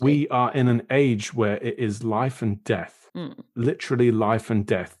We are in an age where it is life and death, literally life and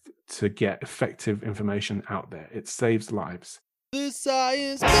death, to get effective information out there. It saves lives. The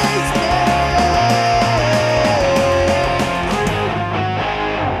Science Basement!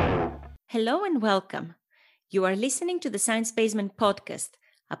 Hello and welcome. You are listening to the Science Basement podcast,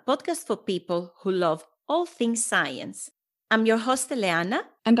 a podcast for people who love all things science. I'm your host, Eleanna.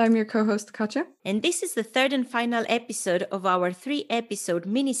 And I'm your co-host, Katja. And this is the third and final episode of our 3-episode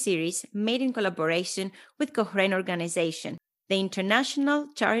mini-series made in collaboration with Cochrane Organization, the international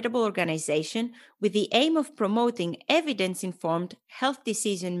charitable organization with the aim of promoting evidence-informed health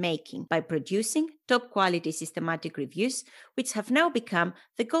decision-making by producing top-quality systematic reviews, which have now become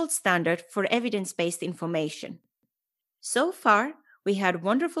the gold standard for evidence-based information. So far, we had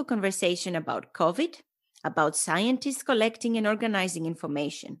wonderful conversation about COVID, about scientists collecting and organizing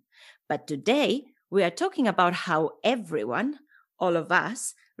information. But today, we are talking about how everyone, all of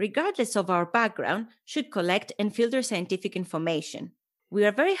us, regardless of our background, should collect and filter scientific information. We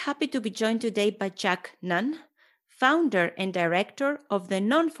are very happy to be joined today by Jack Nunn, founder and director of the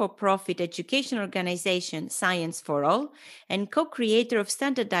non-for-profit education organization Science for All and co-creator of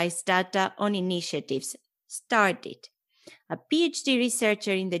standardized data on initiatives, STARDIT, a PhD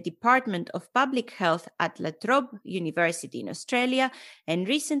researcher in the Department of Public Health at La Trobe University in Australia, and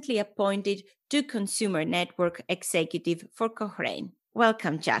recently appointed to Consumer Network Executive for Cochrane.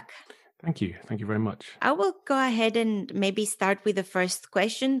 Welcome, Jack. Thank you. Thank you very much. I will go ahead and maybe start with the first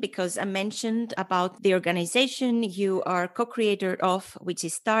question, because I mentioned about the organization you are co-creator of, which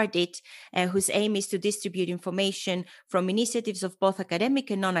is STARDIT, whose aim is to distribute information from initiatives of both academic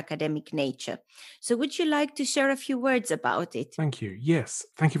and non-academic nature. So would you like to share a few words about it? Thank you. Yes.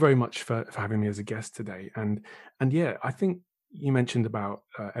 Thank you very much for having me as a guest today. And yeah, I think you mentioned about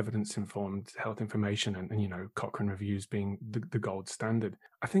evidence-informed health information and Cochrane reviews being the gold standard.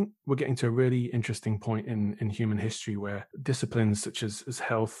 I think we're getting to a really interesting point in human history where disciplines such as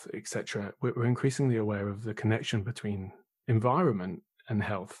health, etc., we're increasingly aware of the connection between environment and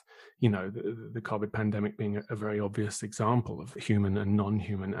health. The COVID pandemic being a very obvious example of human and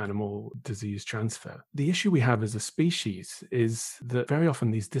non-human animal disease transfer. The issue we have as a species is that very often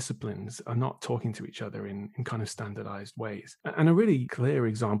these disciplines are not talking to each other in kind of standardized ways. And a really clear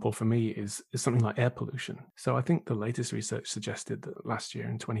example for me is something like air pollution. So I think the latest research suggested that last year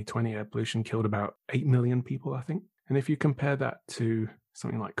in 2020, air pollution killed about 8 million people, I think. And if you compare that to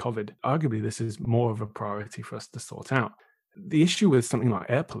something like COVID, arguably this is more of a priority for us to sort out. The issue with something like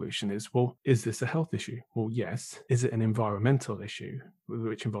air pollution is, well, is this a health issue? Well, yes. Is it an environmental issue,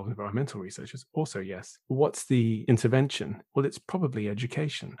 which involves environmental researchers? Also, yes. What's the intervention? Well, it's probably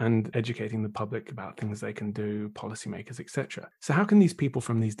education and educating the public about things they can do, policymakers, etc. So how can these people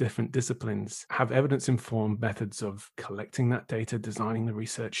from these different disciplines have evidence-informed methods of collecting that data, designing the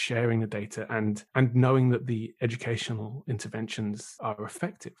research, sharing the data, and knowing that the educational interventions are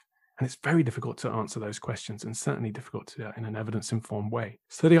effective? And it's very difficult to answer those questions, and certainly difficult to do that in an evidence-informed way.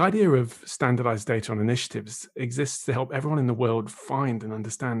 So the idea of standardized data on initiatives exists to help everyone in the world find and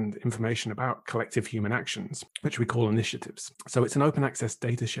understand information about collective human actions, which we call initiatives. So it's an open access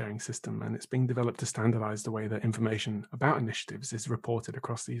data sharing system, and it's being developed to standardize the way that information about initiatives is reported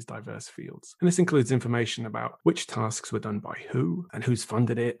across these diverse fields. And this includes information about which tasks were done by who and who's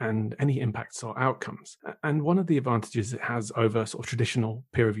funded it, and any impacts or outcomes. And one of the advantages it has over sort of traditional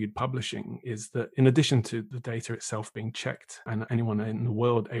peer-reviewed publishing is that in addition to the data itself being checked and anyone in the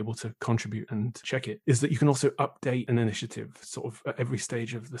world able to contribute and check it, is that you can also update an initiative sort of at every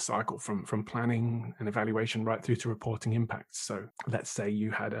stage of the cycle, from planning and evaluation right through to reporting impacts. So let's say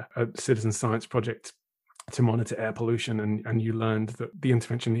you had a citizen science project to monitor air pollution, and you learned that the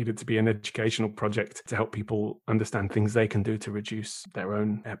intervention needed to be an educational project to help people understand things they can do to reduce their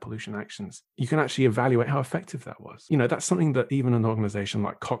own air pollution actions. You can actually evaluate how effective that was. That's something that even an organization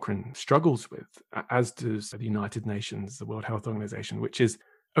like Cochrane struggles with, as does the United Nations, the World Health Organization, which is,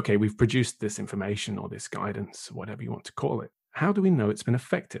 okay, we've produced this information or this guidance, whatever you want to call it. How do we know it's been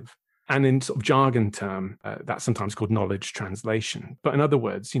effective? And in sort of jargon term, that's sometimes called knowledge translation. But in other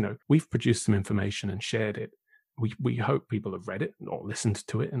words, we've produced some information and shared it. We hope people have read it or listened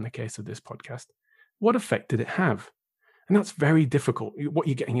to it in the case of this podcast. What effect did it have? And that's very difficult. What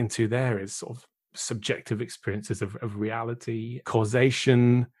you're getting into there is sort of subjective experiences of reality,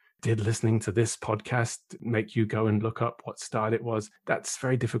 causation. Did listening to this podcast make you go and look up what STARDIT was? That's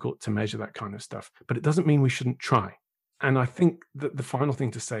very difficult to measure that kind of stuff. But it doesn't mean we shouldn't try. And I think that the final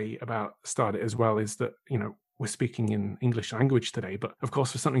thing to say about STARDIT as well is that, we're speaking in English language today, but of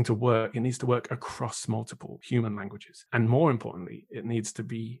course, for something to work, it needs to work across multiple human languages. And more importantly, it needs to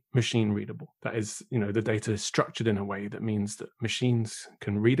be machine readable. That is, the data is structured in a way that means that machines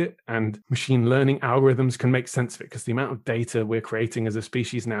can read it and machine learning algorithms can make sense of it. Because the amount of data we're creating as a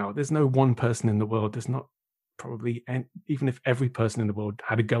species now, there's no one person in the world, there's not probably, and even if every person in the world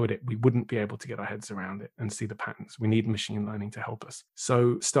had a go at it, we wouldn't be able to get our heads around it and see the patterns. We need machine learning to help us.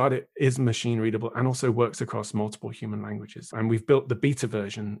 So Startit is machine readable and also works across multiple human languages. And we've built the beta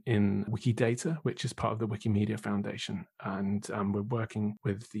version in Wikidata, which is part of the Wikimedia Foundation. And we're working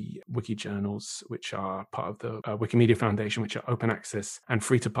with the wiki journals, which are part of the Wikimedia Foundation, which are open access and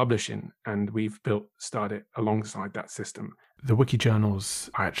free to publish in. And we've built Startit alongside that system. The wiki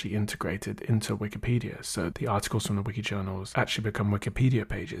journals are actually integrated into Wikipedia, so the articles from the wiki journals actually become Wikipedia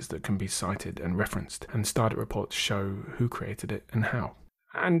pages that can be cited and referenced, and Startit reports show who created it and how.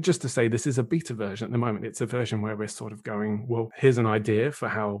 And just to say, this is a beta version at the moment. It's a version where we're sort of going, well, here's an idea for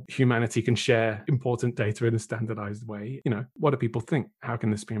how humanity can share important data in a standardized way. What do people think? How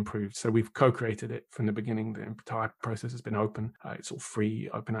can this be improved? So we've co-created it from the beginning. The entire process has been open. It's all free,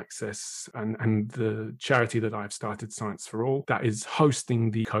 open access. And the charity that I've started, Science for All, that is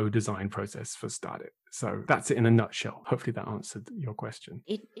hosting the co-design process for Startit. So that's it in a nutshell. Hopefully that answered your question.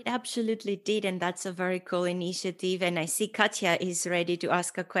 It absolutely did. And that's a very cool initiative. And I see Katja is ready to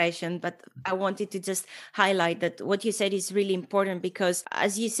ask a question, but I wanted to just highlight that what you said is really important because,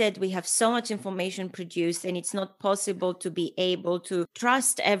 as you said, we have so much information produced and it's not possible to be able to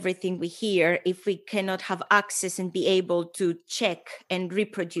trust everything we hear if we cannot have access and be able to check and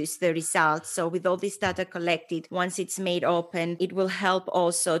reproduce the results. So with all this data collected, once it's made open, it will help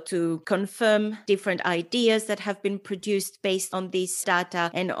also to confirm different ideas that have been produced based on this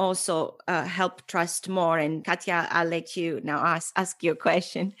data and also help trust more. And Katja, I'll let you now ask your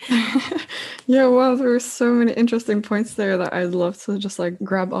question. Yeah, well, there were so many interesting points there that I'd love to just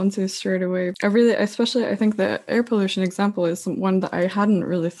grab onto straight away. I think the air pollution example is one that I hadn't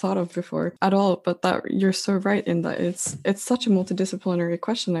really thought of before at all, but that you're so right in that it's such a multidisciplinary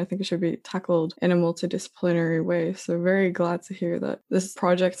question. I think it should be tackled in a multidisciplinary way. So very glad to hear that this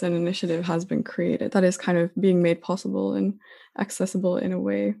project and initiative has been created that is kind of being made possible and accessible in a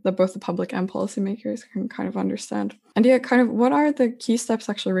way that both the public and policymakers can kind of understand. And yeah, kind of what are the key steps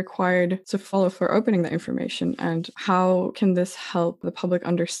actually required to follow for opening the information, and how can this help the public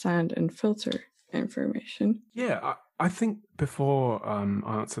understand and filter information? Yeah, I think before I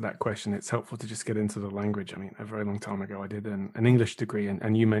answer that question, it's helpful to just get into the language. I mean, a very long time ago, I did an English degree,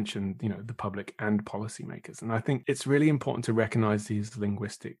 and you mentioned, the public and policymakers. And I think it's really important to recognize these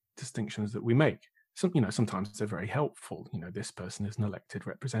linguistic distinctions that we make. Sometimes they're very helpful. This person is an elected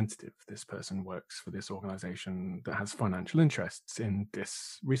representative. This person works for this organization that has financial interests in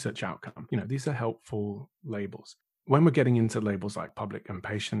this research outcome. These are helpful labels. When we're getting into labels like public and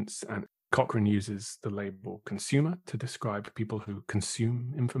patients, and Cochrane uses the label consumer to describe people who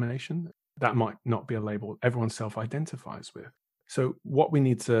consume information, that might not be a label everyone self-identifies with. So what we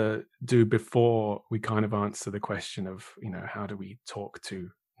need to do before we kind of answer the question of, how do we talk to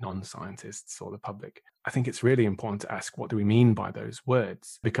non-scientists or the public, I think it's really important to ask, what do we mean by those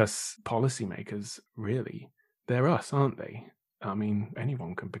words? Because policymakers, really, they're us, aren't they? I mean,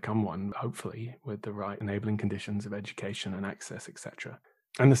 anyone can become one, hopefully, with the right enabling conditions of education and access, etc.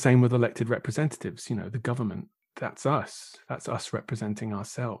 And the same with elected representatives, the government. That's us. That's us representing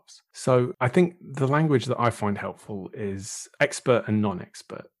ourselves. So I think the language that I find helpful is expert and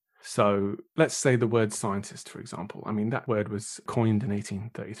non-expert. So let's say the word scientist, for example. I mean, that word was coined in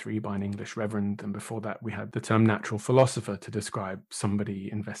 1833 by an English reverend. And before that, we had the term natural philosopher to describe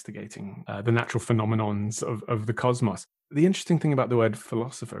somebody investigating the natural phenomenons of the cosmos. The interesting thing about the word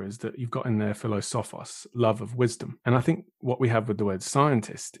philosopher is that you've got in there philosophos, love of wisdom. And I think what we have with the word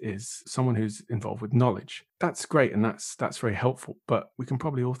scientist is someone who's involved with knowledge. That's great, and that's very helpful. But we can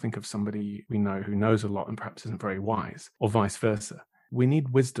probably all think of somebody we know who knows a lot and perhaps isn't very wise, or vice versa. We need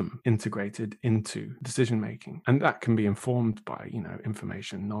wisdom integrated into decision-making, and that can be informed by,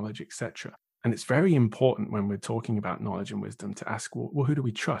 information, knowledge, etc. And it's very important when we're talking about knowledge and wisdom to ask, well, who do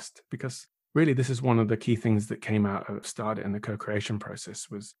we trust? Because really, this is one of the key things that came out of Startit in the co-creation process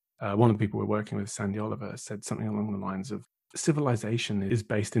was one of the people we're working with, Sandy Oliver, said something along the lines of, civilization is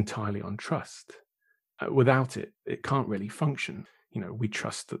based entirely on trust. Without it, it can't really function. We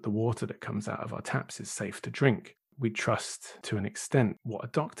trust that the water that comes out of our taps is safe to drink. We trust to an extent what a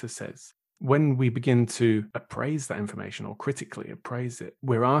doctor says. When we begin to appraise that information or critically appraise it,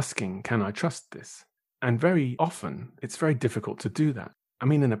 we're asking, can I trust this? And very often, it's very difficult to do that. I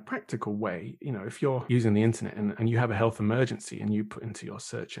mean, in a practical way, if you're using the internet and you have a health emergency and you put into your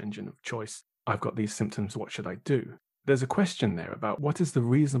search engine of choice, I've got these symptoms, what should I do? There's a question there about what is the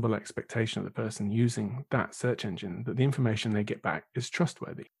reasonable expectation of the person using that search engine that the information they get back is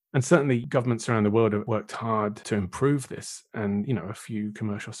trustworthy. And certainly governments around the world have worked hard to improve this. And, a few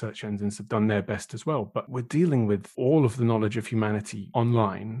commercial search engines have done their best as well. But we're dealing with all of the knowledge of humanity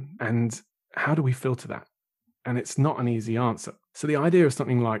online. And how do we filter that? And it's not an easy answer. So the idea of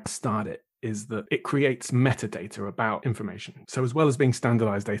something like Start It is that it creates metadata about information. So as well as being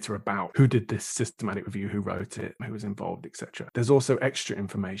standardized data about who did this systematic review, who wrote it, who was involved, etc., there's also extra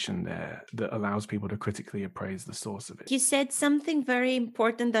information there that allows people to critically appraise the source of it. You said something very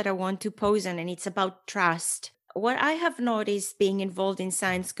important that I want to pose on, and it's about trust. What I have noticed being involved in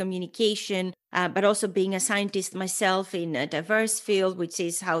science communication, but also being a scientist myself in a diverse field, which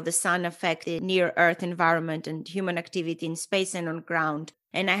is how the sun affects the near-Earth environment and human activity in space and on ground.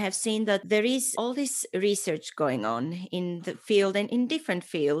 And I have seen that there is all this research going on in the field and in different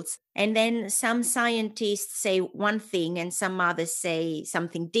fields. And then some scientists say one thing and some others say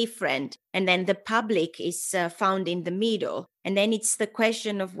something different. And then the public is found in the middle. And then it's the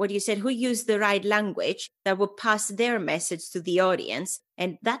question of what you said, who used the right language that will pass their message to the audience.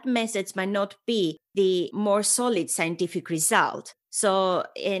 And that message might not be the more solid scientific result. So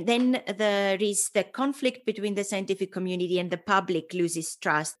then there is the conflict between the scientific community and the public loses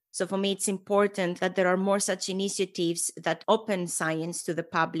trust. So for me, it's important that there are more such initiatives that open science to the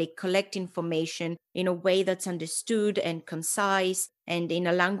public, collect information in a way that's understood and concise and in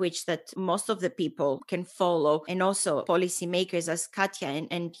a language that most of the people can follow. And also policymakers, as Katja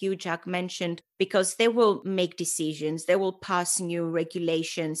and you, Jack, mentioned, because they will make decisions, they will pass new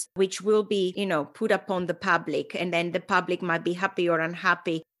regulations, which will be, put upon the public. And then the public might be happy or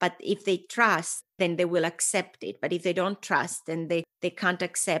unhappy. But if they trust, then they will accept it. But if they don't trust, then they can't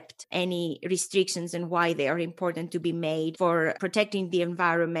accept any restrictions and why they are important to be made for protecting the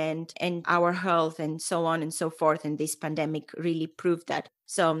environment and our health and so on and so forth. And this pandemic really proved that.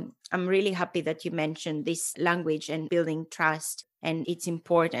 So I'm really happy that you mentioned this language and building trust and its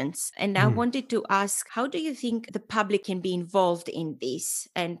importance. And I wanted to ask, how do you think the public can be involved in this?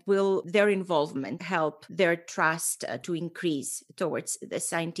 And will their involvement help their trust to increase towards the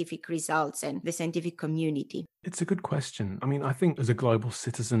scientific results and the scientific community? It's a good question. I mean, I think as a global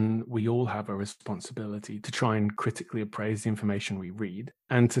citizen, we all have a responsibility to try and critically appraise the information we read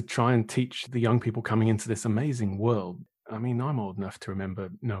and to try and teach the young people coming into this amazing world. I mean, I'm old enough to remember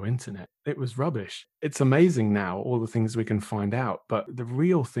no internet. It was rubbish. It's amazing now, all the things we can find out. But the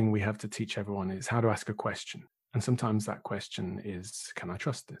real thing we have to teach everyone is how to ask a question. And sometimes that question is, can I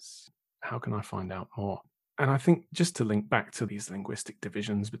trust this? How can I find out more? And I think just to link back to these linguistic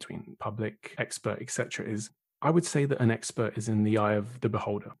divisions between public, expert, etc., is I would say that an expert is in the eye of the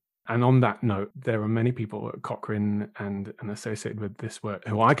beholder. And on that note, there are many people at Cochrane and associated with this work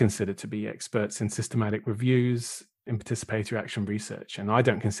who I consider to be experts in systematic reviews, in participatory action research. And I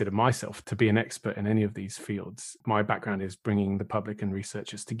don't consider myself to be an expert in any of these fields. My background is bringing the public and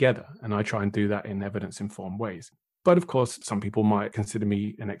researchers together, and I try and do that in evidence-informed ways. But of course, some people might consider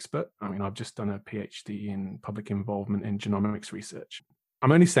me an expert. I mean, I've just done a PhD in public involvement in genomics research.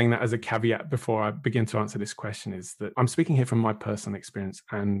 I'm only saying that as a caveat before I begin to answer this question, is that I'm speaking here from my personal experience,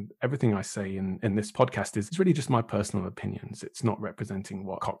 and everything I say in this podcast is really just my personal opinions. It's not representing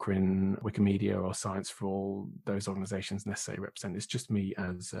what Cochrane, Wikimedia, or Science for All, those organizations necessarily represent. It's just me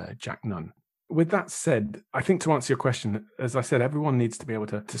as Jack Nunn. With that said, I think to answer your question, as I said, everyone needs to be able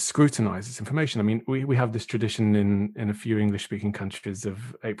to scrutinize this information. I mean, we have this tradition in a few English-speaking countries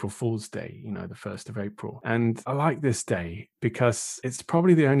of April Fool's Day, the 1st of April. And I like this day because it's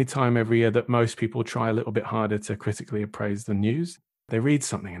probably the only time every year that most people try a little bit harder to critically appraise the news. They read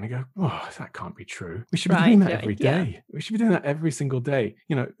something and they go, oh, that can't be true. We should be doing that every day. Yeah. We should be doing that every single day.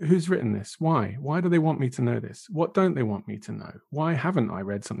 Who's written this? Why? Why do they want me to know this? What don't they want me to know? Why haven't I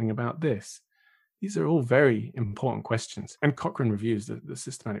read something about this? These are all very important questions. And Cochrane Reviews, the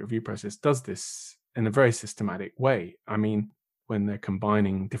systematic review process, does this in a very systematic way. I mean, when they're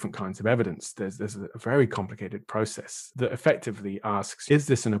combining different kinds of evidence, there's a very complicated process that effectively asks, is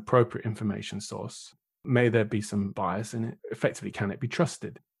this an appropriate information source? May there be some bias in it? Effectively, can it be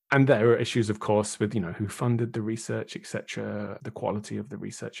trusted? And there are issues, of course, with, who funded the research, etc., the quality of the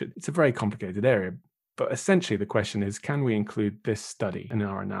research. It's a very complicated area. But essentially, the question is, can we include this study in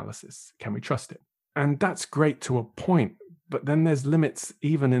our analysis? Can we trust it? And that's great to a point, but then there's limits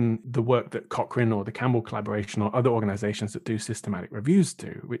even in the work that Cochrane or the Campbell Collaboration or other organizations that do systematic reviews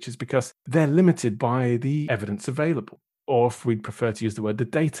do, which is because they're limited by the evidence available. Or if we'd prefer to use the word, the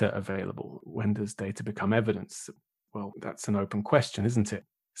data available. When does data become evidence? Well, that's an open question, isn't it?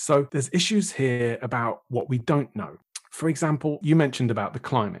 So there's issues here about what we don't know. For example, you mentioned about the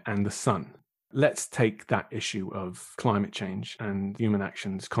climate and the sun. Let's take that issue of climate change and human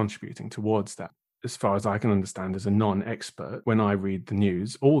actions contributing towards that. As far as I can understand as a non-expert, when I read the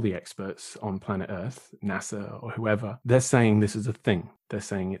news, all the experts on planet Earth, NASA or whoever, they're saying this is a thing. They're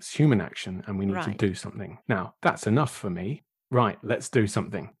saying it's human action and we need to do something. Now, that's enough for me. Right, let's do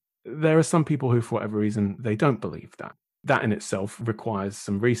something. There are some people who, for whatever reason, they don't believe that. That in itself requires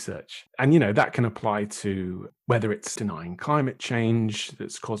some research. And, that can apply to whether it's denying climate change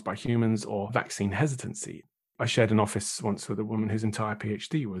that's caused by humans or vaccine hesitancy. I shared an office once with a woman whose entire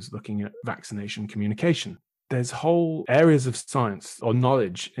PhD was looking at vaccination communication. There's whole areas of science or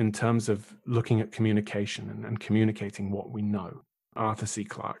knowledge in terms of looking at communication and communicating what we know. Arthur C.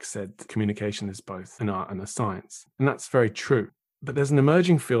 Clarke said communication is both an art and a science. And that's very true. But there's an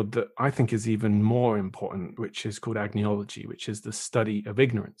emerging field that I think is even more important, which is called agnosology, which is the study of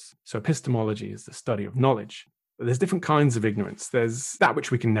ignorance. So epistemology is the study of knowledge. But there's different kinds of ignorance. There's that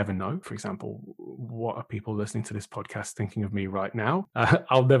which we can never know. For example, what are people listening to this podcast thinking of me right now?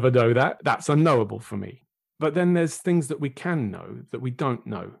 I'll never know that. That's unknowable for me. But then there's things that we can know that we don't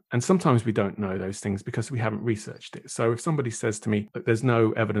know. And sometimes we don't know those things because we haven't researched it. So if somebody says to me that there's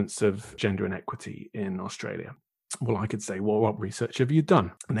no evidence of gender inequity in Australia, well, I could say, well, what research have you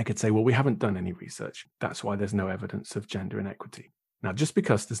done? And they could say, well, we haven't done any research. That's why there's no evidence of gender inequity. Now, just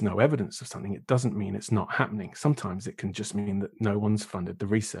because there's no evidence of something, it doesn't mean it's not happening. Sometimes it can just mean that no one's funded the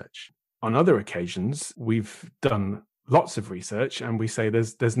research. On other occasions, we've done lots of research and we say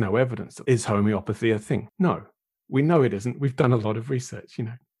there's no evidence. Is homeopathy a thing? No, we know it isn't. We've done a lot of research.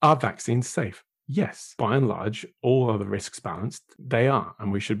 Are vaccines safe? Yes, by and large, all other risks balanced, they are,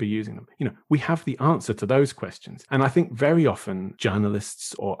 and we should be using them. We have the answer to those questions. And I think very often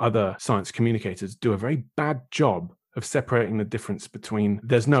journalists or other science communicators do a very bad job of separating the difference between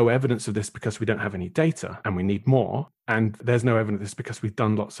there's no evidence of this because we don't have any data and we need more, and there's no evidence of this because we've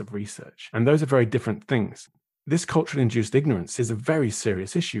done lots of research. And those are very different things. This culturally induced ignorance is a very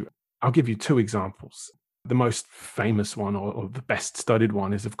serious issue. I'll give you two examples. The most famous one or the best studied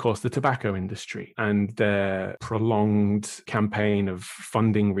one is, of course, the tobacco industry and their prolonged campaign of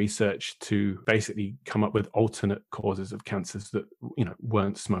funding research to basically come up with alternate causes of cancers that,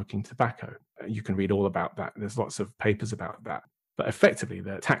 weren't smoking tobacco. You can read all about that. There's lots of papers about that. But effectively,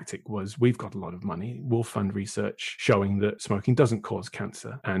 their tactic was, we've got a lot of money, we'll fund research showing that smoking doesn't cause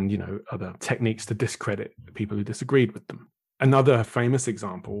cancer and, other techniques to discredit people who disagreed with them. Another famous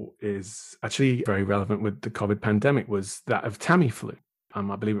example is actually very relevant with the COVID pandemic was that of Tamiflu.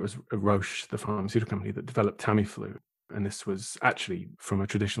 I believe it was Roche, the pharmaceutical company, that developed Tamiflu. And this was actually from a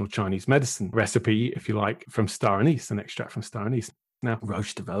traditional Chinese medicine recipe, if you like, from star anise, an extract from star anise. Now,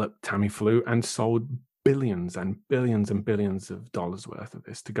 Roche developed Tamiflu and sold billions and billions and billions of dollars worth of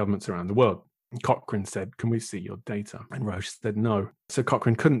this to governments around the world. And Cochrane said, can we see your data? And Roche said no. So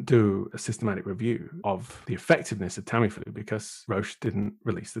Cochrane couldn't do a systematic review of the effectiveness of Tamiflu because Roche didn't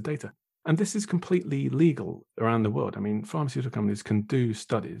release the data. And this is completely legal around the world. Pharmaceutical companies can do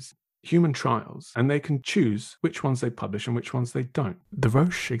studies, human trials, and they can choose which ones they publish and which ones they don't. The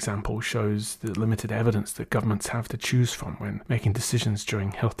Roche example shows the limited evidence that governments have to choose from when making decisions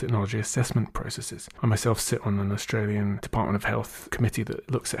during health technology assessment processes. I myself sit on an Australian Department of Health committee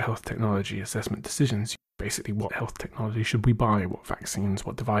that looks at health technology assessment decisions, basically what health technology should we buy, what vaccines,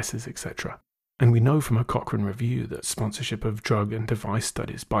 what devices, etc. And we know from a Cochrane review that sponsorship of drug and device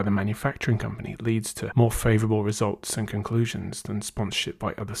studies by the manufacturing company leads to more favourable results and conclusions than sponsorship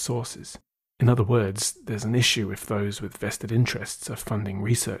by other sources. In other words, there's an issue if those with vested interests are funding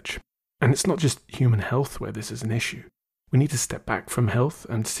research. And it's not just human health where this is an issue. We need to step back from health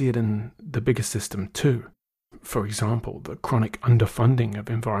and see it in the bigger system too. For example, the chronic underfunding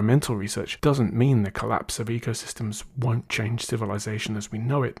of environmental research doesn't mean the collapse of ecosystems won't change civilization as we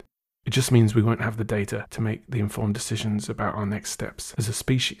know it. It just means we won't have the data to make the informed decisions about our next steps as a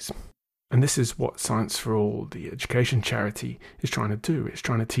species. And this is what Science for All, the education charity, is trying to do. It's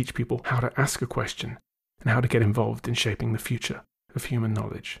trying to teach people how to ask a question and how to get involved in shaping the future of human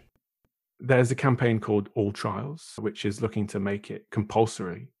knowledge. There's a campaign called All Trials, which is looking to make it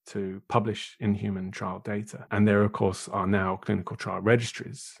compulsory to publish in human trial data. And there, of course, are now clinical trial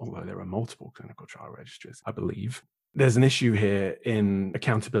registries, although there are multiple clinical trial registries, I believe. There's an issue here in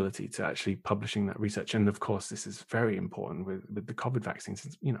accountability to actually publishing that research. And of course, this is very important with the COVID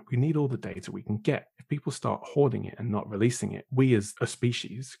vaccines. We need all the data we can get. If people start hoarding it and not releasing it, we as a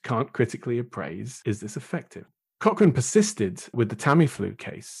species can't critically appraise, is this effective? Cochrane persisted with the Tamiflu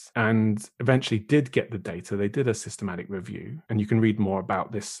case and eventually did get the data. They did a systematic review, and you can read more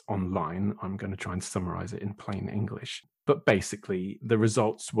about this online. I'm going to try and summarize it in plain English. But basically, the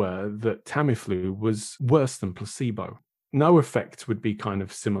results were that Tamiflu was worse than placebo. No effect would be kind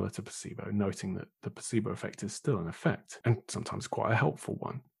of similar to placebo, noting that the placebo effect is still an effect, and sometimes quite a helpful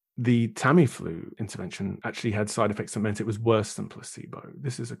one. The Tamiflu intervention actually had side effects that meant it was worse than placebo.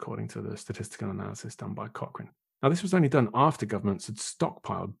 This is according to the statistical analysis done by Cochrane. Now, this was only done after governments had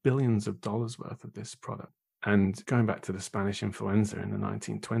stockpiled billions of dollars worth of this product. And going back to the Spanish influenza in the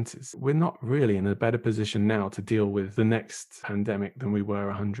 1920s, we're not really in a better position now to deal with the next pandemic than we were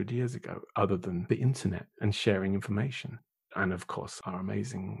 100 years ago, other than the internet and sharing information. And of course, our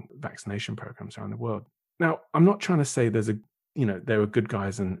amazing vaccination programs around the world. Now, I'm not trying to say there are good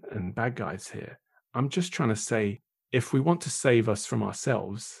guys and bad guys here. I'm just trying to say, if we want to save us from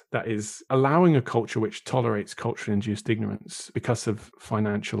ourselves, that is allowing a culture which tolerates culturally induced ignorance because of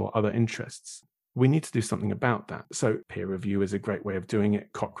financial or other interests, we need to do something about that. So peer review is a great way of doing it.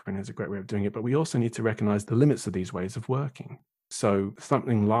 Cochrane is a great way of doing it. But we also need to recognize the limits of these ways of working. So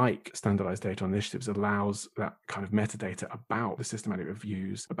something like standardized data on initiatives allows that kind of metadata about the systematic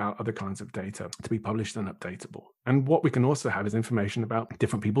reviews, about other kinds of data to be published and updatable. And what we can also have is information about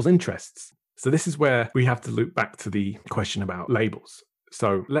different people's interests. So this is where we have to loop back to the question about labels.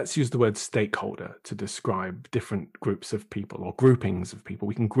 So let's use the word stakeholder to describe different groups of people or groupings of people.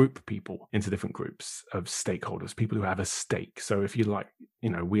 We can group people into different groups of stakeholders, people who have a stake. So if you like,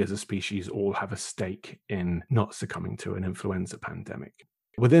 we as a species all have a stake in not succumbing to an influenza pandemic.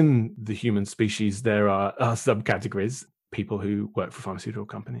 Within the human species, there are subcategories, people who work for pharmaceutical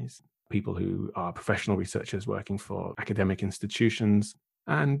companies, people who are professional researchers working for academic institutions,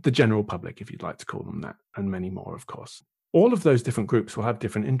 and the general public, if you'd like to call them that, and many more, of course. All of those different groups will have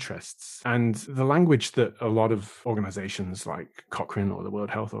different interests. And the language that a lot of organizations like Cochrane or the World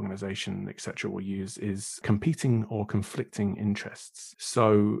Health Organization, etc., will use is competing or conflicting interests.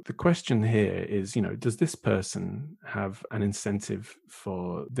 So the question here is, does this person have an incentive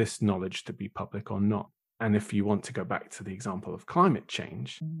for this knowledge to be public or not? And if you want to go back to the example of climate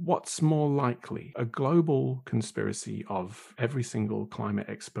change, what's more likely? A global conspiracy of every single climate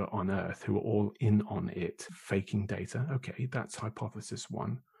expert on Earth who are all in on it, faking data. Okay, that's hypothesis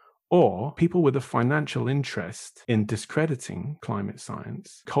one. Or people with a financial interest in discrediting climate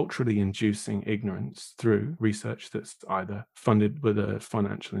science, culturally inducing ignorance through research that's either funded with a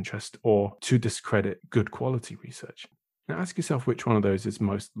financial interest or to discredit good quality research. Now ask yourself which one of those is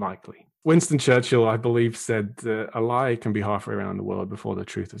most likely. Winston Churchill, I believe, said a lie can be halfway around the world before the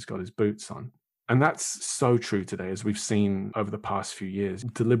truth has got his boots on. And that's so true today, as we've seen over the past few years.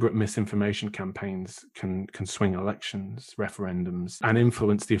 Deliberate misinformation campaigns can swing elections, referendums, and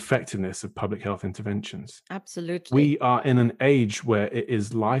influence the effectiveness of public health interventions. Absolutely. We are in an age where it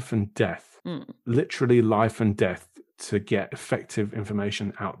is life and death, literally life and death, to get effective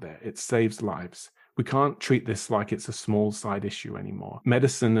information out there. It saves lives. We can't treat this like it's a small side issue anymore.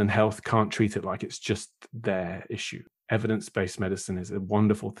 Medicine and health can't treat it like it's just their issue. Evidence-based medicine is a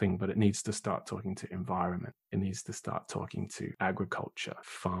wonderful thing, but it needs to start talking to environment. It needs to start talking to agriculture,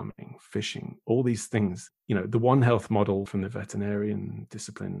 farming, fishing, all these things. The One Health model from the veterinarian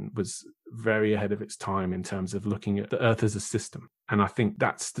discipline was very ahead of its time in terms of looking at the earth as a system. And I think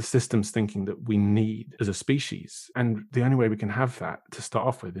that's the systems thinking that we need as a species. And the only way we can have that to start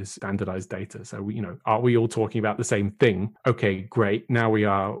off with is standardized data. So, are we all talking about the same thing? Okay, great. Now we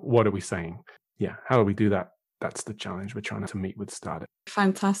are. What are we saying? Yeah. How do we do that? That's the challenge we're trying to meet with START.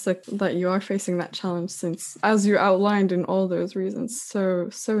 Fantastic that you are facing that challenge, since, as you outlined in all those reasons, so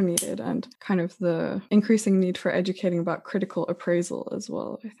needed, and kind of the increasing need for educating about critical appraisal as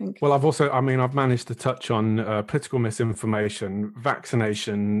well, I think. Well, I've managed to touch on political misinformation,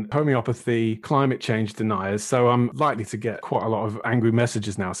 vaccination, homeopathy, climate change deniers. So I'm likely to get quite a lot of angry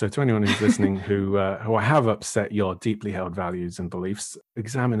messages now. So to anyone who's listening who I have upset your deeply held values and beliefs,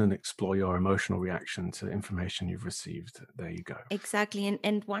 examine and explore your emotional reaction to information you've received. There you go. Exactly.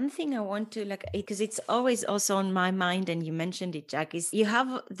 And one thing I want to because it's always also on my mind, and you mentioned it, Jack, is you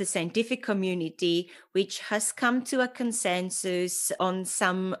have the scientific community, which has come to a consensus on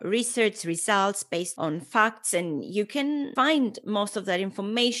some research results based on facts. And you can find most of that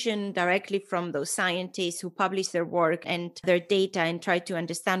information directly from those scientists who publish their work and their data and try to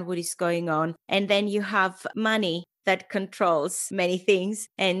understand what is going on. And then you have money that controls many things,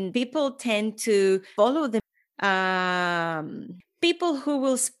 and people tend to follow the people who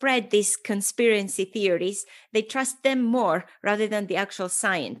will spread these conspiracy theories. They trust them more rather than the actual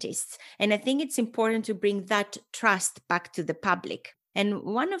scientists. And I think it's important to bring that trust back to the public. And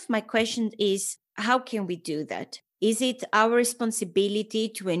one of my questions is, how can we do that? Is it our responsibility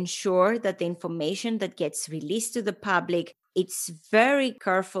to ensure that the information that gets released to the public It's very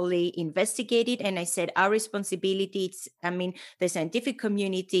carefully investigated. And I said our responsibility, the scientific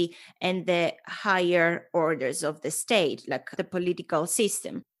community and the higher orders of the state, like the political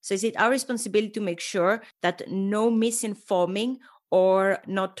system. So is it our responsibility to make sure that no misinforming or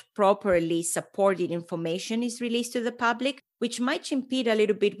not properly supported information is released to the public, which might impede a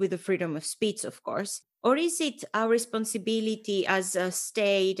little bit with the freedom of speech, of course? Or is it our responsibility as a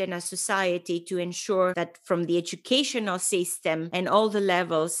state and a society to ensure that from the educational system and all the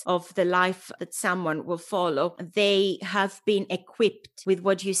levels of the life that someone will follow, they have been equipped with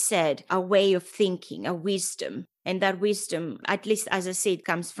what you said, a way of thinking, a wisdom? And that wisdom, at least as I said,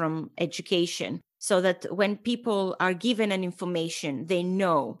 comes from education. So that when people are given an information, they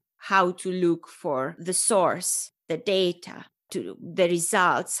know how to look for the source, the data, to the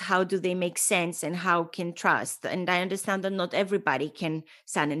results, how do they make sense and how can trust. And I understand that not everybody can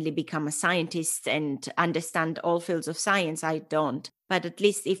suddenly become a scientist and understand all fields of science. I don't. But at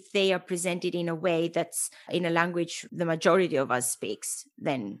least if they are presented in a way that's in a language the majority of us speaks,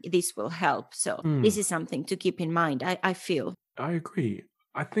 then this will help. So this is something to keep in mind, I feel. I agree.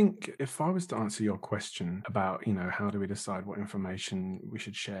 I think if I was to answer your question about, how do we decide what information we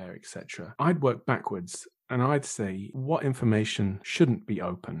should share, etc., I'd work backwards and I'd say what information shouldn't be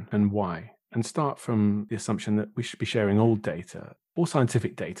open and why, and start from the assumption that we should be sharing all data, all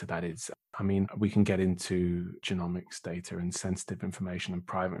scientific data, that is. We can get into genomics data and sensitive information and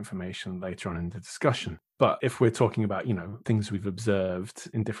private information later on in the discussion. But if we're talking about, things we've observed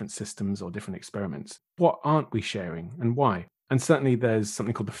in different systems or different experiments, what aren't we sharing and why? And certainly there's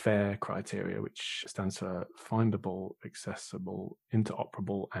something called the FAIR criteria, which stands for findable, accessible,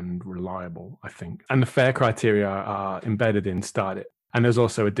 interoperable, and reliable, I think. And the FAIR criteria are embedded in START-IT. And there's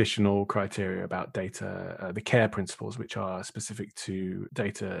also additional criteria about data, the CARE principles, which are specific to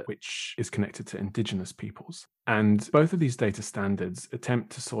data which is connected to indigenous peoples. And both of these data standards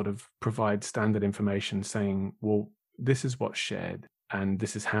attempt to sort of provide standard information saying, well, this is what's shared and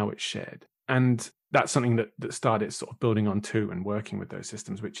this is how it's shared. And that's something that started sort of building on too and working with those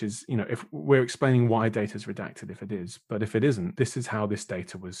systems, which is, if we're explaining why data is redacted, if it is, but if it isn't, this is how this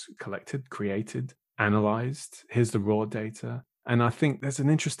data was collected, created, analyzed. Here's the raw data. And I think there's an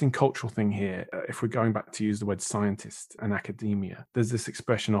interesting cultural thing here. If we're going back to use the word scientist and academia, there's this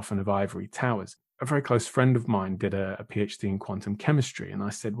expression often of ivory towers. A very close friend of mine did a PhD in quantum chemistry. And I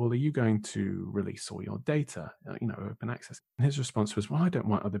said, well, are you going to release all your data, open access? And his response was, well, I don't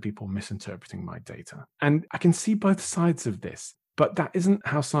want other people misinterpreting my data. And I can see both sides of this, but that isn't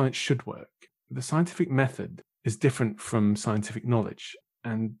how science should work. The scientific method is different from scientific knowledge.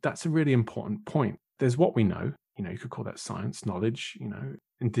 And that's a really important point. There's what we know. You could call that science, knowledge,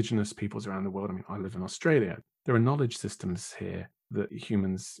 indigenous peoples around the world. I live in Australia. There are knowledge systems here that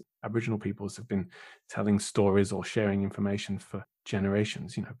humans, Aboriginal peoples, have been telling stories or sharing information for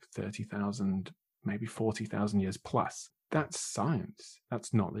generations, 30,000, maybe 40,000 years plus. That's science.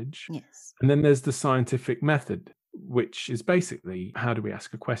 That's knowledge. Yes. And then there's the scientific method, which is basically, how do we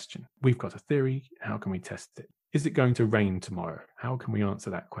ask a question? We've got a theory. How can we test it? Is it going to rain tomorrow? How can we answer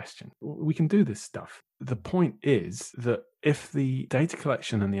that question? We can do this stuff. The point is that if the data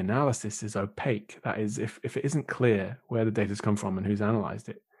collection and the analysis is opaque, that is, if it isn't clear where the data's come from and who's analyzed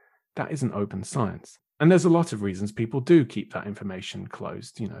it, that isn't open science. And there's a lot of reasons people do keep that information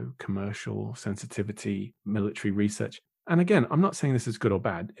closed, commercial, sensitivity, military research. And again, I'm not saying this is good or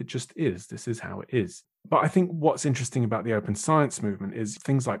bad. It just is. This is how it is. But I think what's interesting about the open science movement is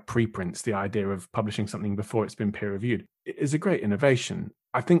things like preprints, the idea of publishing something before it's been peer reviewed, is a great innovation.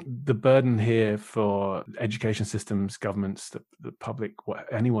 I think the burden here for education systems, governments, the public,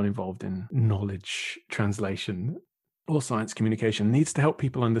 anyone involved in knowledge translation or science communication needs to help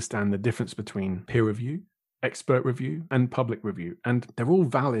people understand the difference between peer review, expert review, and public review. And they're all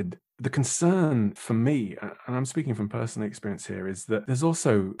valid. The concern for me, and I'm speaking from personal experience here, is that there's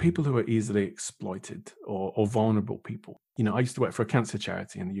also people who are easily exploited or vulnerable people. I used to work for a cancer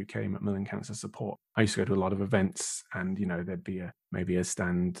charity in the UK, Macmillan Cancer Support. I used to go to a lot of events and, there'd be maybe a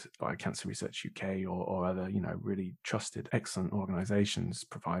stand by Cancer Research UK or other, really trusted, excellent organizations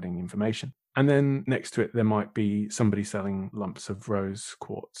providing information. And then next to it, there might be somebody selling lumps of rose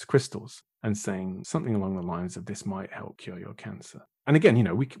quartz crystals and saying something along the lines of, this might help cure your cancer. And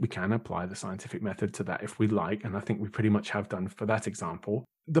again, we can apply the scientific method to that if we like, and I think we pretty much have done for that example.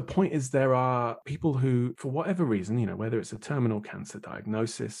 The point is there are people who, for whatever reason, whether it's a terminal cancer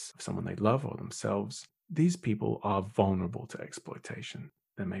diagnosis of someone they love or themselves, these people are vulnerable to exploitation.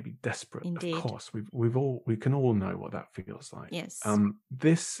 They may be desperate. Indeed. Of course, we can all know what that feels like. Yes.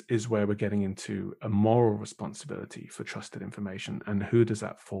 This is where we're getting into a moral responsibility for trusted information. And who does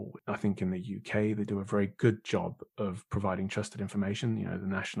that fall with? I think in the UK, they do a very good job of providing trusted information. You know, the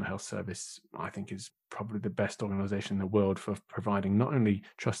National Health Service, I think, is probably the best organization in the world for providing not only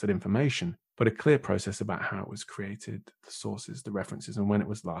trusted information, but a clear process about how it was created, the sources, the references, and when it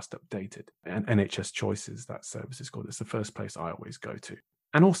was last updated. And NHS Choices, that service is called. It's the first place I always go to.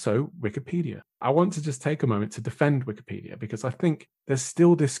 And also Wikipedia. I want to just take a moment to defend Wikipedia, because I think there's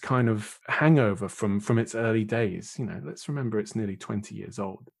still this kind of hangover from its early days. You know, let's remember it's nearly 20 years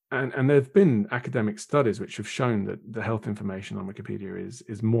old. And there have been academic studies which have shown that the health information on Wikipedia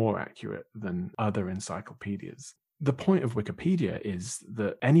is more accurate than other encyclopedias. The point of Wikipedia is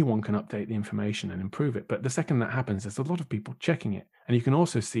that anyone can update the information and improve it. But the second that happens, there's a lot of people checking it. And you can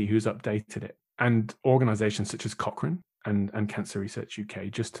also see who's updated it. And organizations such as Cochrane and Cancer Research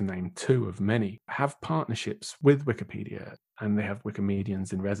UK, just to name two of many, have partnerships with Wikipedia, and they have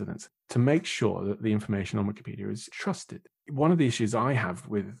Wikimedians in residence to make sure that the information on Wikipedia is trusted. One of the issues I have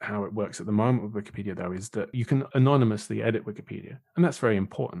with how it works at the moment with Wikipedia, though, is that you can anonymously edit Wikipedia, and that's very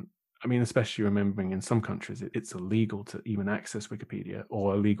important. I mean, especially remembering in some countries, it's illegal to even access Wikipedia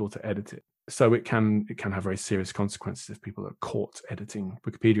or illegal to edit it. So it can have very serious consequences if people are caught editing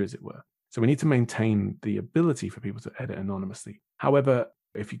Wikipedia, as it were. So we need to maintain the ability for people to edit anonymously. However,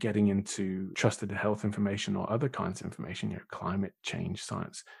 if you're getting into trusted health information or other kinds of information, climate change,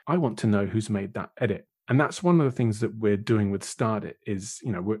 science, I want to know who's made that edit. And that's one of the things that we're doing with StartIt is,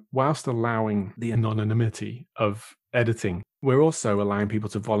 whilst allowing the anonymity of editing, we're also allowing people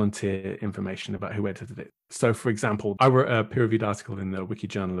to volunteer information about who edited it. So, for example, I wrote a peer-reviewed article in the Wiki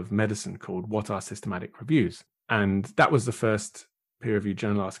Journal of Medicine called "What Are Systematic Reviews?" And that was the first peer-reviewed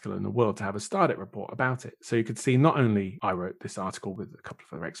journal article in the world to have a StartIt report about it. So you could see not only I wrote this article with a couple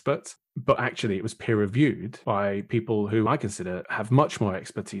of other experts, but actually it was peer-reviewed by people who I consider have much more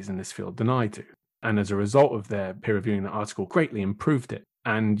expertise in this field than I do. And as a result of their peer-reviewing the article, greatly improved it.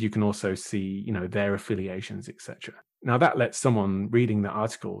 And you can also see, their affiliations, etc. Now that lets someone reading the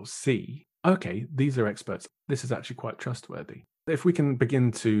article see, okay, these are experts. This is actually quite trustworthy. If we can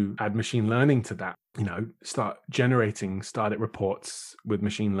begin to add machine learning to that, start generating StartIt reports with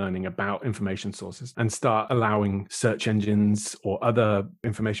machine learning about information sources and start allowing search engines or other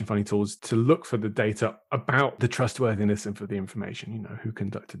information finding tools to look for the data about the trustworthiness of the information, who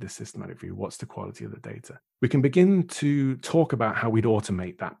conducted this systematic review, what's the quality of the data. We can begin to talk about how we'd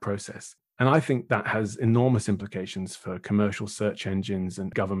automate that process. And I think that has enormous implications for commercial search engines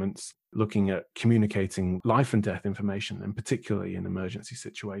and governments looking at communicating life and death information, and particularly in emergency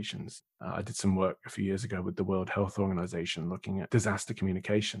situations. I did some work a few years ago with the World Health Organization looking at disaster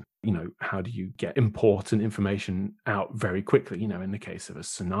communication. How do you get important information out very quickly, in the case of a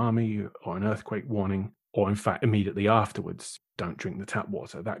tsunami or an earthquake warning, or in fact, immediately afterwards, don't drink the tap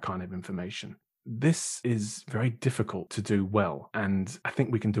water, that kind of information. This is very difficult to do well, and I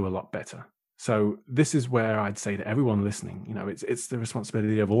think we can do a lot better. So this is where I'd say to everyone listening, it's the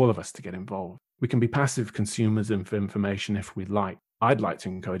responsibility of all of us to get involved. We can be passive consumers of information if we'd like. I'd like to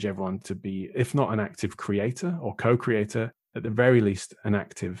encourage everyone to be, if not an active creator or co-creator, at the very least, an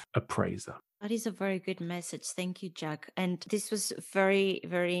active appraiser. That is a very good message. Thank you, Jack. And this was very,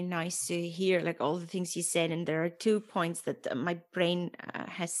 very nice to hear, like all the things you said. And there are 2 points that my brain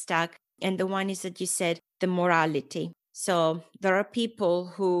has stuck. And the one is that you said the morality. So there are people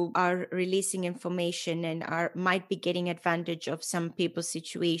who are releasing information and might be getting advantage of some people's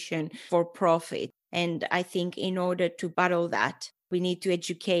situation for profit. And I think in order to battle that, we need to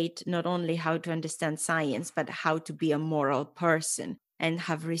educate not only how to understand science, but how to be a moral person and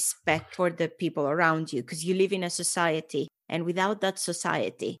have respect for the people around you, because you live in a society, and without that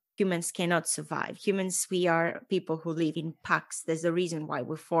society, humans cannot survive. Humans, we are people who live in packs. There's a reason why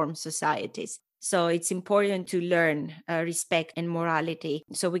we form societies. So it's important to learn respect and morality.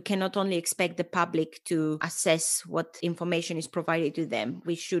 So we cannot only expect the public to assess what information is provided to them.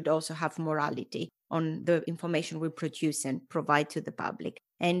 We should also have morality on the information we produce and provide to the public.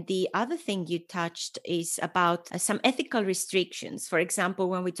 And the other thing you touched is about some ethical restrictions. For example,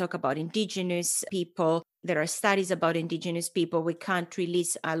 when we talk about indigenous people, there are studies about indigenous people. We can't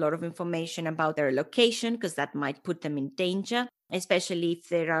release a lot of information about their location because that might put them in danger, especially if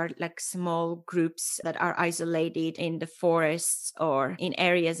there are like small groups that are isolated in the forests or in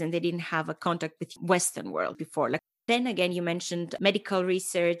areas and they didn't have a contact with Western world before. Then again, you mentioned medical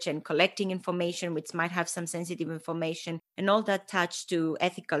research and collecting information, which might have some sensitive information, and all that touch to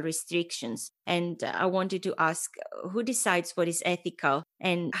ethical restrictions. And I wanted to ask, who decides what is ethical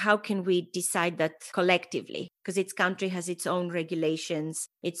and how can we decide that collectively? Because each country has its own regulations,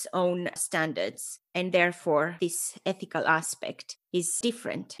 its own standards, and therefore this ethical aspect is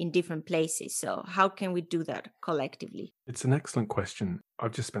different in different places. So how can we do that collectively? It's an excellent question.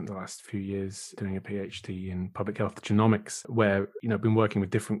 I've just spent the last few years doing a PhD in public health genomics, where, I've been working with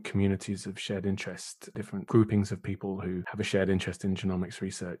different communities of shared interest, different groupings of people who have a shared interest in genomics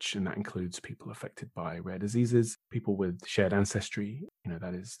research. And that includes people affected by rare diseases, people with shared ancestry,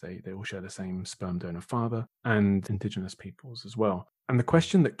 that is, they all share the same sperm donor father, and indigenous peoples as well. And the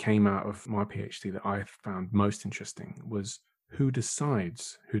question that came out of my PhD that I found most interesting was, who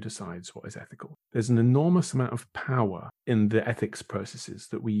decides what is ethical? There's an enormous amount of power in the ethics processes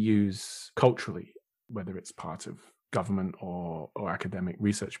that we use culturally, whether it's part of government or academic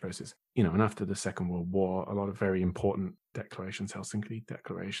research process. And after the Second World War, a lot of very important declarations, Helsinki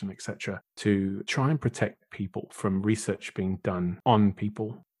Declaration, etc., to try and protect people from research being done on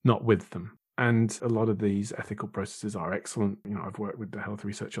people, not with them. And a lot of these ethical processes are excellent. I've worked with the Health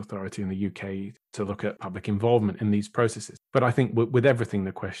Research Authority in the UK to look at public involvement in these processes. But I think with everything,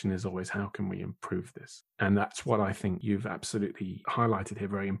 the question is always, how can we improve this? And that's what I think you've absolutely highlighted here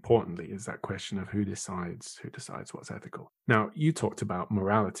very importantly, is that question of who decides what's ethical. Now, you talked about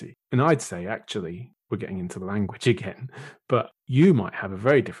morality. And I'd say, actually, we're getting into the language again, but you might have a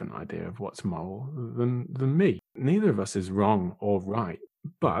very different idea of what's moral than me. Neither of us is wrong or right.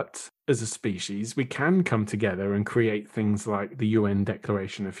 But as a species, we can come together and create things like the UN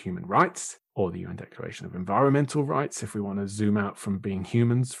Declaration of Human Rights or the UN Declaration of Environmental Rights, if we want to zoom out from being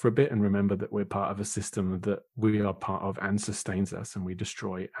humans for a bit and remember that we're part of a system that we are part of and sustains us and we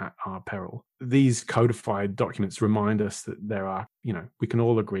destroy at our peril. These codified documents remind us that there are, we can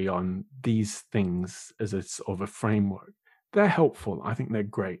all agree on these things as a sort of a framework. They're helpful. I think they're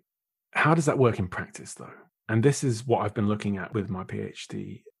great. How does that work in practice, though? And this is what I've been looking at with my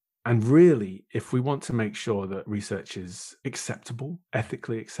PhD. And really, if we want to make sure that research is acceptable,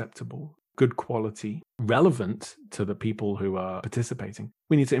 ethically acceptable, good quality, relevant to the people who are participating,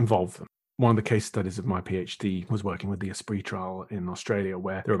 we need to involve them. One of the case studies of my PhD was working with the Ep3 trial in Australia,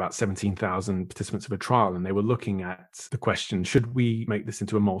 where there were about 17,000 participants of a trial, and they were looking at the question, should we make this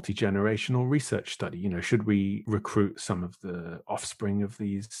into a multi-generational research study? Should we recruit some of the offspring of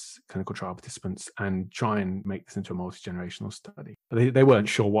these clinical trial participants and try and make this into a multi-generational study? But they weren't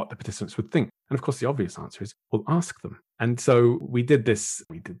sure what the participants would think. And of course, the obvious answer is, well, ask them. And so we did this.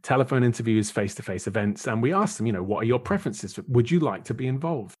 We did telephone interviews, face-to-face events, and we asked them, what are your preferences? Would you like to be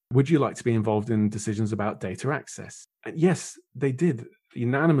involved? Would you like to be involved in decisions about data access? And yes, they did.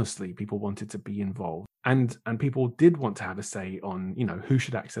 Unanimously, people wanted to be involved. And people did want to have a say on, who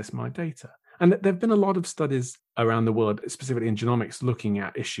should access my data. And there have been a lot of studies around the world, specifically in genomics, looking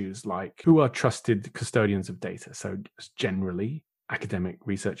at issues like who are trusted custodians of data. So generally, academic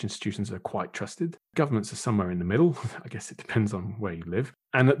research institutions are quite trusted. Governments are somewhere in the middle. I guess it depends on where you live.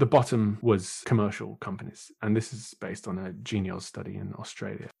 And at the bottom was commercial companies. And this is based on a Genios study in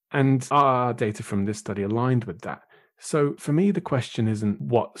Australia. And our data from this study aligned with that. So for me, the question isn't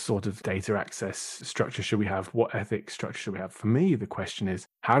what sort of data access structure should we have? What ethics structure should we have? For me, the question is,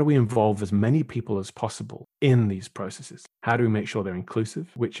 how do we involve as many people as possible in these processes? How do we make sure they're inclusive,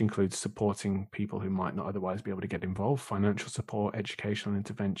 which includes supporting people who might not otherwise be able to get involved, financial support, educational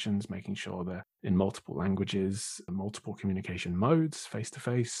interventions, making sure they're in multiple languages, multiple communication modes,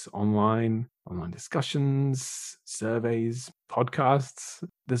 face-to-face, online discussions, surveys, podcasts.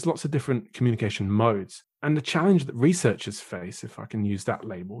 There's lots of different communication modes. And the challenge that researchers face, if I can use that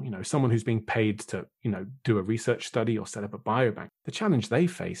label, someone who's being paid to, do a research study or set up a biobank, the challenge they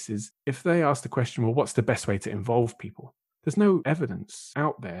face is if they ask the question, well, what's the best way to involve people? There's no evidence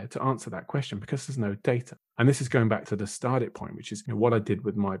out there to answer that question because there's no data. And this is going back to the starting point, which is what I did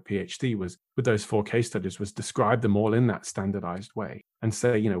with my PhD was with those 4 case studies was describe them all in that standardized way and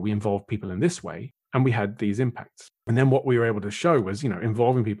say, we involve people in this way and we had these impacts. And then what we were able to show was,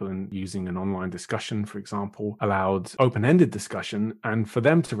 involving people in using an online discussion, for example, allowed open-ended discussion and for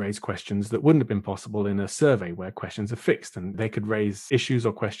them to raise questions that wouldn't have been possible in a survey where questions are fixed and they could raise issues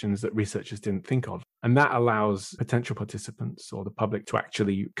or questions that researchers didn't think of. And that allows potential participants or the public to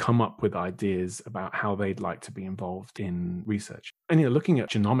actually come up with ideas about how they'd like to be involved in research. And, looking at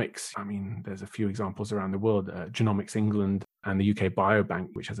genomics, there's a few examples around the world, Genomics England and the UK Biobank,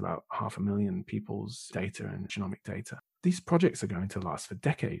 which has about 500,000 people's data and genomic data. These projects are going to last for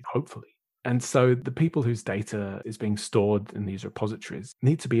decades, hopefully. And so the people whose data is being stored in these repositories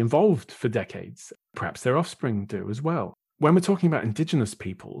need to be involved for decades. Perhaps their offspring do as well. When we're talking about indigenous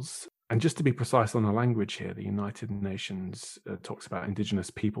peoples, And just to be precise on the language here, the United Nations talks about indigenous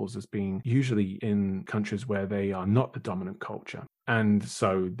peoples as being usually in countries where they are not the dominant culture, and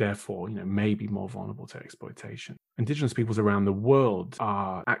so therefore, may be more vulnerable to exploitation. Indigenous peoples around the world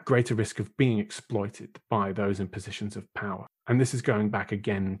are at greater risk of being exploited by those in positions of power. And this is going back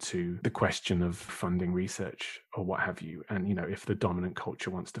again to the question of funding research or what have you. And, if the dominant culture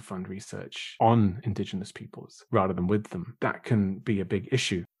wants to fund research on indigenous peoples rather than with them, that can be a big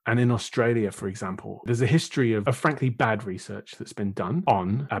issue. And in Australia, for example, there's a history of frankly bad research that's been done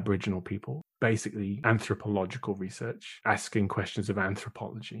on Aboriginal people, basically anthropological research, asking questions of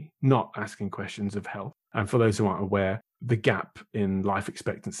anthropology, not asking questions of health. And for those who aren't aware, the gap in life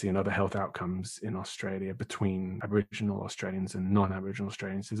expectancy and other health outcomes in Australia between Aboriginal Australians and non-Aboriginal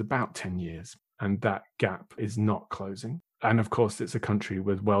Australians is about 10 years. And that gap is not closing. And of course, it's a country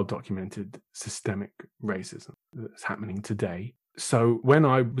with well-documented systemic racism that's happening today. So when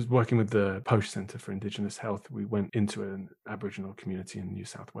I was working with the Posh Centre for Indigenous Health, we went into an Aboriginal community in New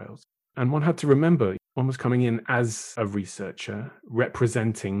South Wales. And one had to remember, one was coming in as a researcher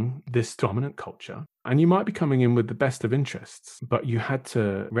representing this dominant culture. And you might be coming in with the best of interests, but you had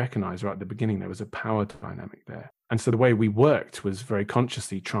to recognize right at the beginning there was a power dynamic there. And so the way we worked was very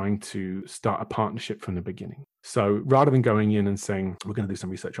consciously trying to start a partnership from the beginning. So rather than going in and saying, we're going to do some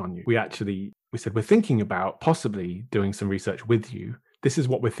research on you, we said, we're thinking about possibly doing some research with you. This is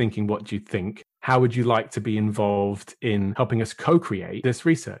what we're thinking. What do you think? How would you like to be involved in helping us co-create this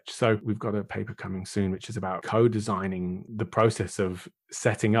research? So we've got a paper coming soon, which is about co-designing the process of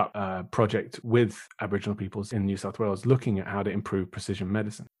setting up a project with Aboriginal peoples in New South Wales, looking at how to improve precision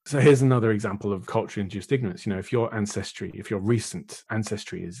medicine. So here's another example of culturally induced ignorance. If your recent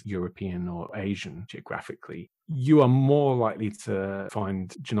ancestry is European or Asian geographically, you are more likely to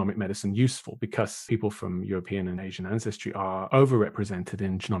find genomic medicine useful because people from European and Asian ancestry are overrepresented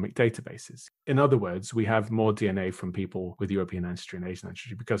in genomic databases. In other words, we have more DNA from people with European ancestry and Asian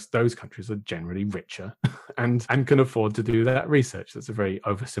ancestry because those countries are generally richer and can afford to do that research. That's a very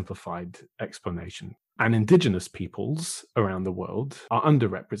oversimplified explanation. And indigenous peoples around the world are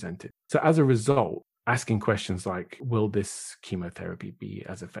underrepresented. So as a result, asking questions like, will this chemotherapy be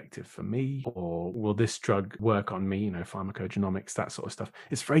as effective for me? Or will this drug work on me? Pharmacogenomics, that sort of stuff.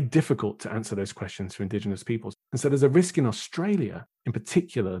 It's very difficult to answer those questions for indigenous peoples. And so there's a risk in Australia, in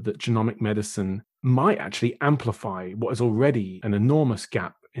particular, that genomic medicine might actually amplify what is already an enormous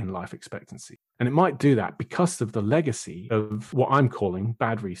gap in life expectancy. And it might do that because of the legacy of what I'm calling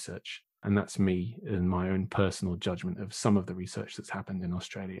bad research. And that's me in my own personal judgment of some of the research that's happened in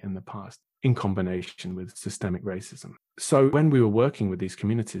Australia in the past, in combination with systemic racism. So when we were working with these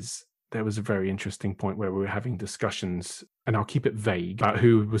communities, there was a very interesting point where we were having discussions, and I'll keep it vague about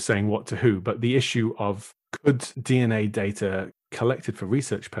who was saying what to who, but the issue of could DNA data collected for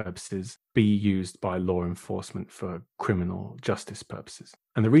research purposes be used by law enforcement for criminal justice purposes?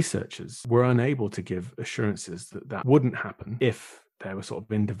 And the researchers were unable to give assurances that that wouldn't happen if there were sort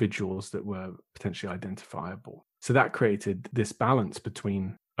of individuals that were potentially identifiable. So that created this balance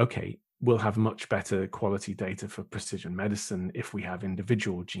between, okay, we'll have much better quality data for precision medicine if we have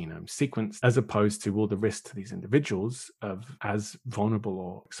individual genomes sequenced, as opposed to all the risk to these individuals of as vulnerable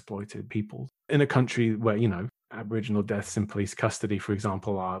or exploited people. In a country where, Aboriginal deaths in police custody, for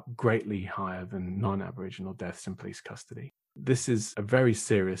example, are greatly higher than non-Aboriginal deaths in police custody. This is a very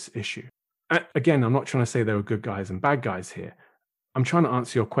serious issue. Again, I'm not trying to say there are good guys and bad guys here. I'm trying to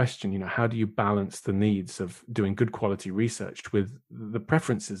answer your question, how do you balance the needs of doing good quality research with the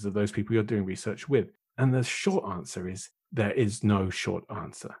preferences of those people you're doing research with? And the short answer is there is no short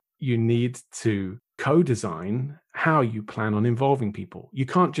answer. You need to co-design how you plan on involving people. You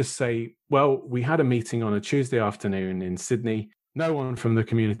can't just say, well, we had a meeting on a Tuesday afternoon in Sydney. No one from the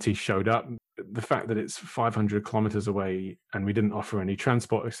community showed up. The fact that it's 500 kilometers away and we didn't offer any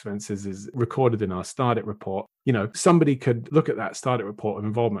transport expenses is recorded in our STARDIT report. Somebody could look at that STARDIT report of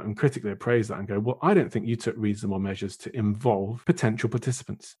involvement and critically appraise that and go, well, I don't think you took reasonable measures to involve potential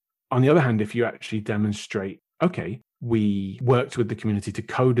participants. On the other hand, if you actually demonstrate, okay, we worked with the community to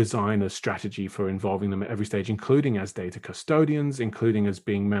co-design a strategy for involving them at every stage, including as data custodians, including as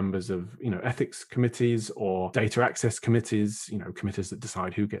being members of, ethics committees or data access committees, committees that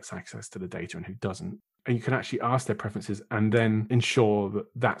decide who gets access to the data and who doesn't. And you can actually ask their preferences and then ensure that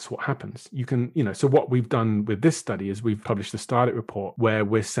that's what happens. You can, so what we've done with this study is we've published a STARDIT report where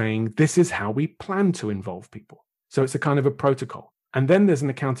we're saying this is how we plan to involve people. So it's a kind of a protocol. And then there's an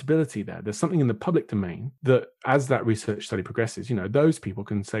accountability there. There's something in the public domain that as that research study progresses, those people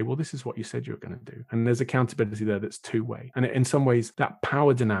can say, well, this is what you said you were going to do. And there's accountability there that's two-way. And in some ways, that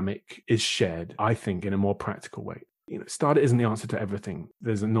power dynamic is shared, I think, in a more practical way. STARDA isn't the answer to everything.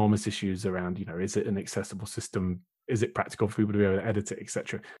 There's enormous issues around, is it an accessible system? Is it practical for people to be able to edit it,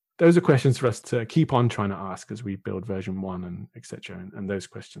 etc.? Those are questions for us to keep on trying to ask as we build version 1 and etc. And those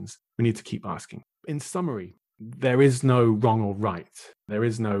questions we need to keep asking. In summary, there is no wrong or right. There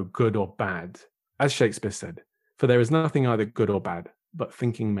is no good or bad. As Shakespeare said, for there is nothing either good or bad, but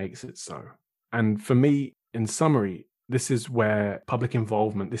thinking makes it so. And for me, in summary, this is where public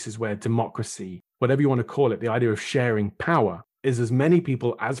involvement, this is where democracy, whatever you want to call it, the idea of sharing power, is as many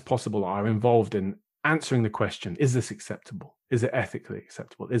people as possible are involved in answering the question, is this acceptable? Is it ethically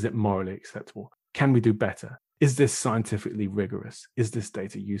acceptable? Is it morally acceptable? Can we do better? Is this scientifically rigorous? Is this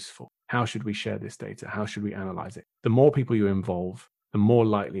data useful? How should we share this data? How should we analyze it? The more people you involve, the more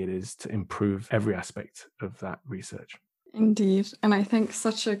likely it is to improve every aspect of that research. Indeed. And I think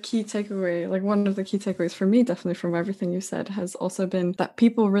such a key takeaway, like one of the key takeaways for me, definitely from everything you said, has also been that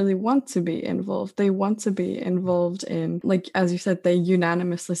people really want to be involved. They want to be involved in, like, as you said, they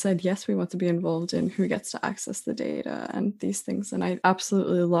unanimously said, yes, we want to be involved in who gets to access the data and these things. And I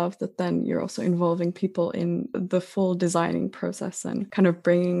absolutely love that then you're also involving people in the full designing process and kind of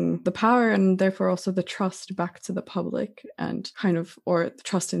bringing the power and therefore also the trust back to the public and or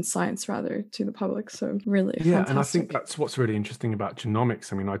trust in science rather to the public. So really fantastic. And I think that's what's really interesting about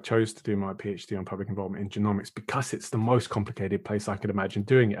genomics. I mean, I chose to do my PhD on public involvement in genomics because it's the most complicated place I could imagine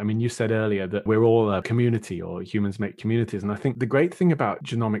doing it. I mean, you said earlier that we're all a community, or humans make communities. And I think the great thing about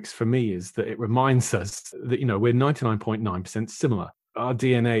genomics for me is that it reminds us that, we're 99.9% similar. Our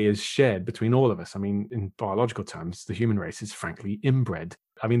DNA is shared between all of us. I mean, in biological terms, the human race is frankly inbred.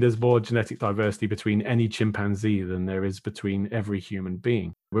 I mean, there's more genetic diversity between any chimpanzee than there is between every human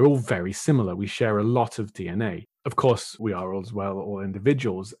being. We're all very similar. We share a lot of DNA. Of course, we are all as well, all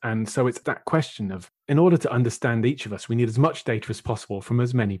individuals. And so it's that question of, in order to understand each of us, we need as much data as possible from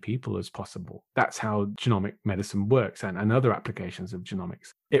as many people as possible. That's how genomic medicine works and other applications of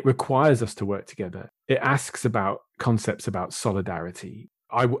genomics. It requires us to work together. It asks about concepts about solidarity.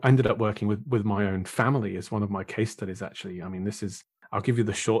 I ended up working with my own family as one of my case studies, actually. I mean, I'll give you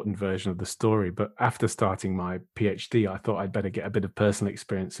the shortened version of the story, but after starting my PhD, I thought I'd better get a bit of personal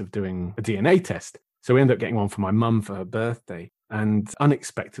experience of doing a DNA test. So we ended up getting one for my mum for her birthday. And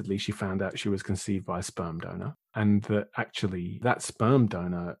unexpectedly, she found out she was conceived by a sperm donor. And that actually that sperm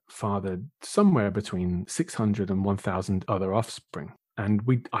donor fathered somewhere between 600 and 1,000 other offspring. And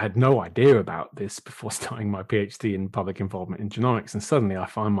I had no idea about this before starting my PhD in public involvement in genomics. And suddenly I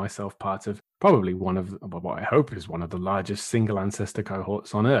find myself part of probably one of what I hope is one of the largest single ancestor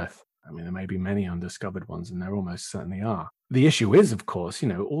cohorts on Earth. I mean, there may be many undiscovered ones, and there almost certainly are. The issue is, of course,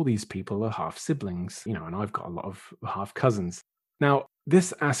 all these people are half siblings, and I've got a lot of half cousins. Now,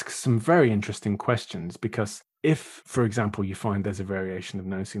 this asks some very interesting questions, because if, for example, you find there's a variation of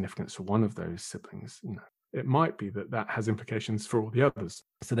no significance for one of those siblings, it might be that has implications for all the others.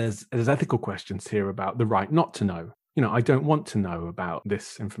 So there's ethical questions here about the right not to know. I don't want to know about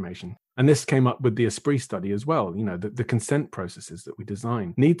this information. And this came up with the Ep3 study as well. The consent processes that we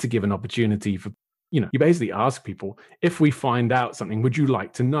design need to give an opportunity for, you basically ask people, if we find out something, would you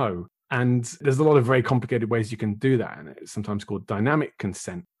like to know? And there's a lot of very complicated ways you can do that. And it's sometimes called dynamic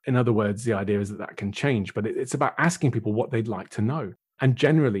consent. In other words, the idea is that can change, but it's about asking people what they'd like to know. And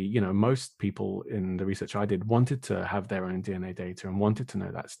generally, most people in the research I did wanted to have their own DNA data and wanted to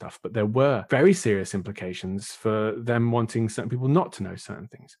know that stuff. But there were very serious implications for them wanting certain people not to know certain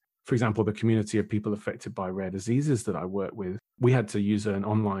things. For example, the community of people affected by rare diseases that I work with, we had to use an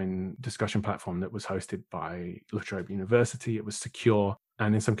online discussion platform that was hosted by La Trobe University. It was secure.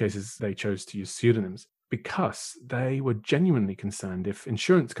 And in some cases, they chose to use pseudonyms because they were genuinely concerned if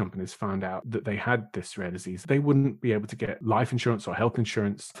insurance companies found out that they had this rare disease, they wouldn't be able to get life insurance or health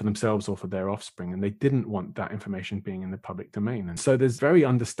insurance for themselves or for their offspring. And they didn't want that information being in the public domain. And so there's very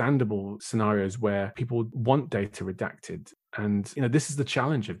understandable scenarios where people want data redacted. And, this is the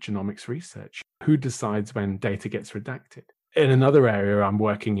challenge of genomics research. Who decides when data gets redacted? In another area I'm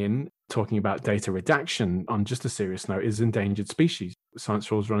working in, talking about data redaction on just a serious note, is endangered species. Science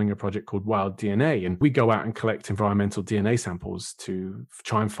Roll is running a project called Wild DNA, and we go out and collect environmental DNA samples to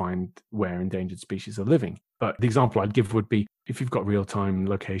try and find where endangered species are living. But the example I'd give would be, if you've got real-time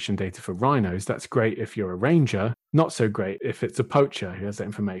location data for rhinos, that's great if you're a ranger, not so great if it's a poacher who has that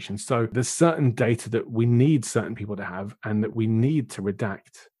information. So there's certain data that we need certain people to have and that we need to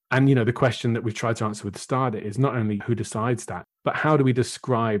redact. And, the question that we've tried to answer with STARDA is not only who decides that, but how do we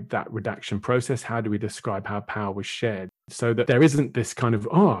describe that redaction process? How do we describe how power was shared? so that there isn't this kind of,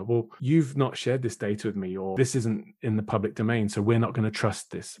 oh, well, you've not shared this data with me, or this isn't in the public domain, so we're not going to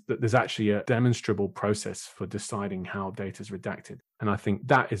trust this. That there's actually a demonstrable process for deciding how data is redacted. And I think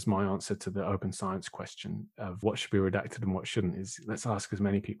that is my answer to the open science question of what should be redacted and what shouldn't, is let's ask as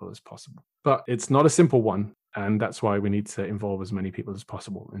many people as possible. But it's not a simple one. And that's why we need to involve as many people as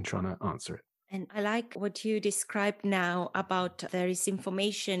possible in trying to answer it. And I like what you described now about there is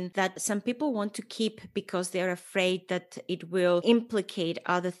information that some people want to keep because they're afraid that it will implicate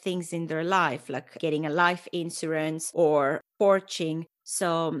other things in their life, like getting a life insurance or poaching.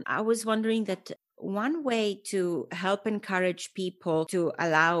 So I was wondering that one way to help encourage people to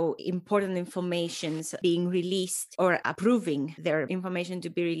allow important information being released or approving their information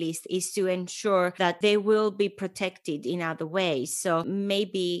to be released is to ensure that they will be protected in other ways. So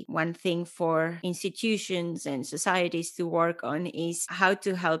maybe one thing for institutions and societies to work on is how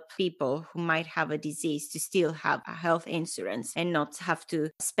to help people who might have a disease to still have a health insurance and not have to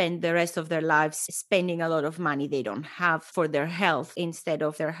spend the rest of their lives spending a lot of money they don't have for their health, instead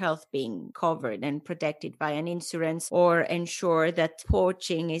of their health being covered and protected by an insurance, or ensure that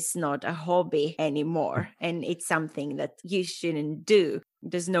poaching is not a hobby anymore and it's something that you shouldn't do.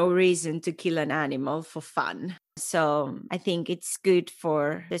 There's no reason to kill an animal for fun. So I think it's good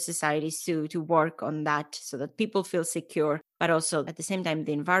for the societies to work on that so that people feel secure, but also at the same time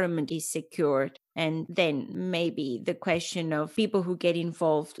the environment is secured. And then maybe the question of people who get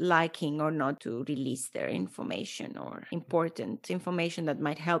involved liking or not to release their information or important information that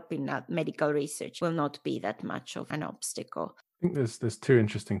might help in medical research will not be that much of an obstacle. I think there's two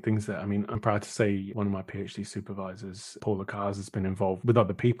interesting things there. I mean, I'm proud to say one of my PhD supervisors, Paula Kars, has been involved with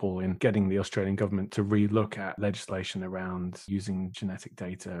other people in getting the Australian government to relook at legislation around using genetic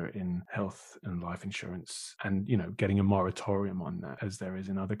data in health and life insurance, and, you know, getting a moratorium on that as there is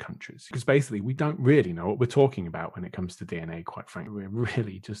in other countries. Because basically, we don't really know what we're talking about when it comes to DNA, quite frankly. We're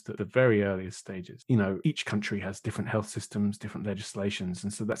really just at the very earliest stages. You know, each country has different health systems, different legislations.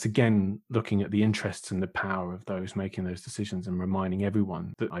 And so that's, again, looking at the interests and the power of those making those decisions, and reminding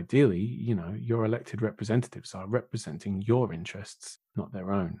everyone that ideally, you know, your elected representatives are representing your interests, not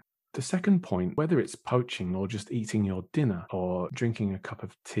their own. The second point, whether it's poaching or just eating your dinner or drinking a cup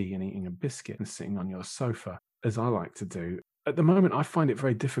of tea and eating a biscuit and sitting on your sofa, as I like to do, at the moment I find it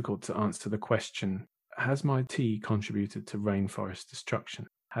very difficult to answer the question, has my tea contributed to rainforest destruction?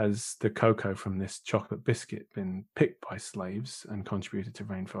 Has the cocoa from this chocolate biscuit been picked by slaves and contributed to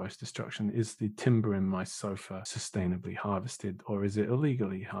rainforest destruction? Is the timber in my sofa sustainably harvested, or is it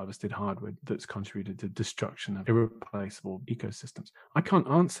illegally harvested hardwood that's contributed to destruction of irreplaceable ecosystems? I can't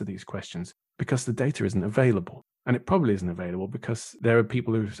answer these questions because the data isn't available. And it probably isn't available because there are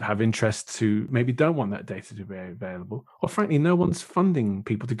people who have interests who maybe don't want that data to be available, or frankly, no one's funding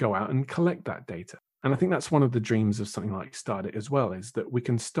people to go out and collect that data. And I think that's one of the dreams of something like Start It as well, is that we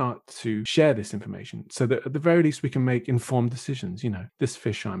can start to share this information so that at the very least we can make informed decisions. You know, this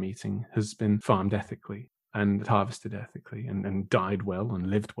fish I'm eating has been farmed ethically and harvested ethically and died well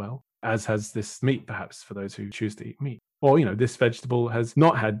and lived well, as has this meat, perhaps, for those who choose to eat meat. Or, you know, this vegetable has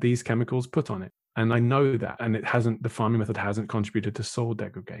not had these chemicals put on it. And I know that, and the farming method hasn't contributed to soil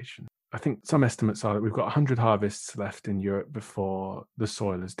degradation. I think some estimates are that we've got 100 harvests left in Europe before the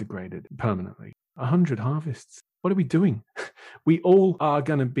soil is degraded permanently. 100 harvests. What are we doing? We all are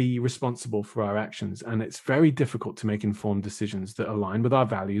going to be responsible for our actions, and it's very difficult to make informed decisions that align with our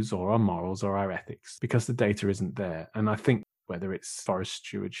values or our morals or our ethics because the data isn't there. And I think whether it's Forest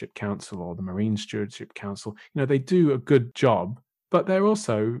Stewardship Council or the Marine Stewardship Council, you know, they do a good job, but they're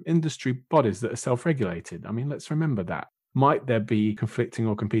also industry bodies that are self-regulated. I mean, let's remember that. Might there be conflicting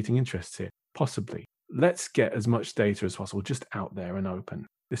or competing interests here? Possibly. Let's get as much data as possible just out there and open.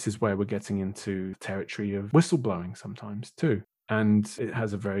 This is where we're getting into territory of whistleblowing sometimes too. And it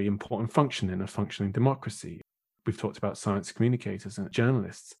has a very important function in a functioning democracy. We've talked about science communicators and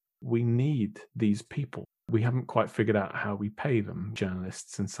journalists. We need these people. We haven't quite figured out how we pay them,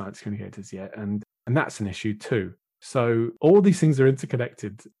 journalists and science communicators, yet. And that's an issue too. So all these things are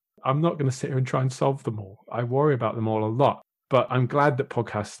interconnected. I'm not going to sit here and try and solve them all. I worry about them all a lot. But I'm glad that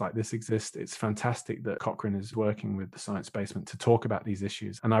podcasts like this exist. It's fantastic that Cochrane is working with the Science Basement to talk about these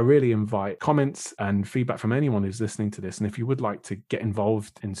issues. And I really invite comments and feedback from anyone who's listening to this. And if you would like to get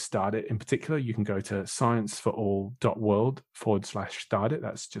involved in Start It in particular, you can go to scienceforall.world/Start It.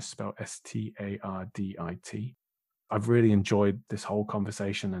 That's just spelled STARDIT. I've really enjoyed this whole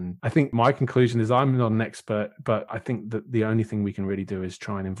conversation. And I think my conclusion is I'm not an expert, but I think that the only thing we can really do is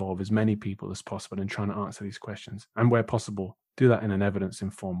try and involve as many people as possible in trying to answer these questions. And where possible, do that in an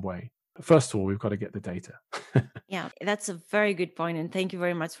evidence-informed way. First of all, we've got to get the data. Yeah, that's a very good point. And thank you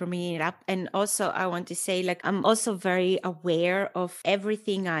very much for bringing it up. And also, I want to say, like, I'm also very aware of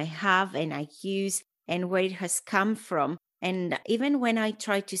everything I have and I use and where it has come from. And even when I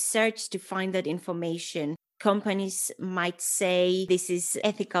try to search to find that information, companies might say this is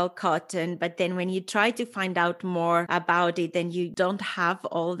ethical cotton, but then when you try to find out more about it, then you don't have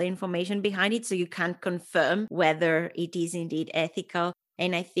all the information behind it. So you can't confirm whether it is indeed ethical.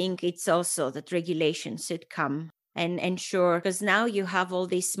 And I think it's also that regulation should come and ensure, because now you have all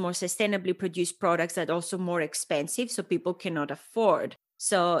these more sustainably produced products that are also more expensive, so people cannot afford.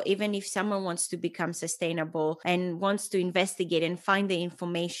 So even if someone wants to become sustainable and wants to investigate and find the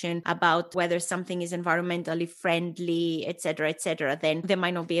information about whether something is environmentally friendly, et cetera, then they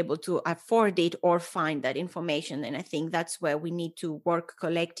might not be able to afford it or find that information. And I think that's where we need to work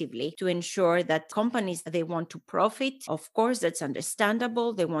collectively to ensure that companies, they want to profit. Of course, that's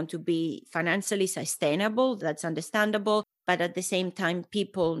understandable. They want to be financially sustainable. That's understandable. But at the same time,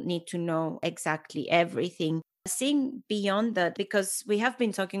 people need to know exactly everything. Seeing beyond that, because we have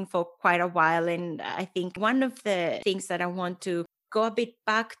been talking for quite a while, and I think one of the things that I want to go a bit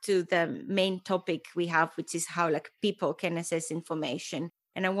back to the main topic we have, which is how like people can assess information.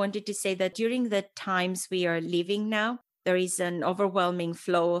 And I wanted to say that during the times we are living now, there is an overwhelming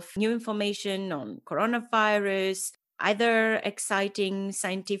flow of new information on coronavirus, either exciting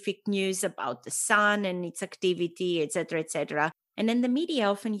scientific news about the sun and its activity, et cetera. And then the media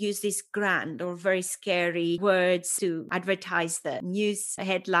often use these grand or very scary words to advertise the news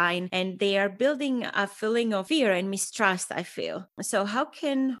headline, and they are building a feeling of fear and mistrust, I feel. So how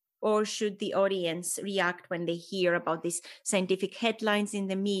can or should the audience react when they hear about these scientific headlines in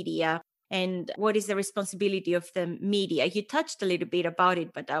the media? And what is the responsibility of the media? You touched a little bit about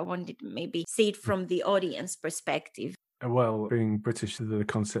it, but I wanted to maybe see it from the audience perspective. Well, being British, the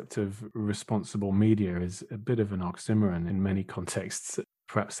concept of responsible media is a bit of an oxymoron in many contexts.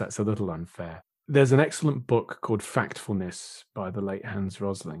 Perhaps that's a little unfair. There's an excellent book called Factfulness by the late Hans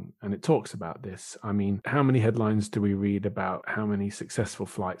Rosling, and it talks about this. I mean, how many headlines do we read about how many successful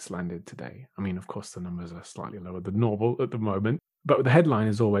flights landed today? I mean, of course, the numbers are slightly lower than normal at the moment, but the headline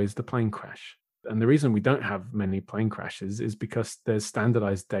is always the plane crash. And the reason we don't have many plane crashes is because there's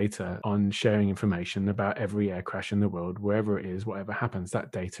standardized data on sharing information about every air crash in the world, wherever it is, whatever happens.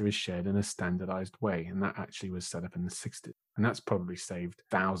 That data is shared in a standardized way. And that actually was set up in the 60s. And that's probably saved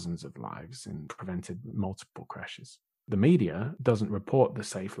thousands of lives and prevented multiple crashes. The media doesn't report the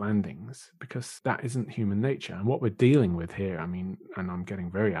safe landings because that isn't human nature. And what we're dealing with here, I mean, and I'm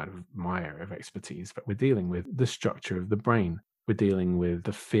getting very out of my area of expertise, but we're dealing with the structure of the brain. We're dealing with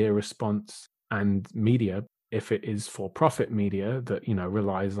the fear response. And media, if it is for-profit media that,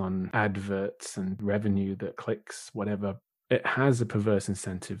 relies on adverts and revenue that clicks, whatever, it has a perverse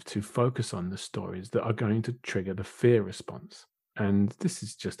incentive to focus on the stories that are going to trigger the fear response. And this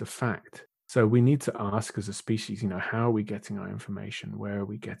is just a fact. So we need to ask as a species, how are we getting our information? Where are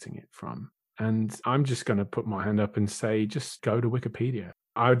we getting it from? And I'm just going to put my hand up and say, just go to Wikipedia.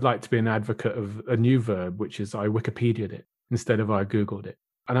 I would like to be an advocate of a new verb, which is I Wikipedia'd it instead of I Googled it.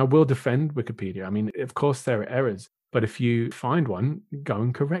 And I will defend Wikipedia. I mean, of course, there are errors, but if you find one, go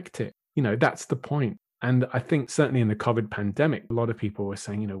and correct it. That's the point. And I think certainly in the COVID pandemic, a lot of people were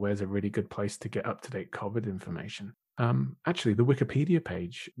saying, where's a really good place to get up-to-date COVID information? Actually, the Wikipedia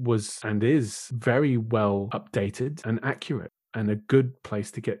page was and is very well updated and accurate, and a good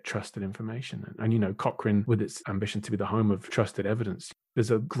place to get trusted information. And, Cochrane, with its ambition to be the home of trusted evidence,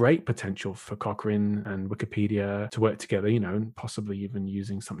 there's a great potential for Cochrane and Wikipedia to work together, and possibly even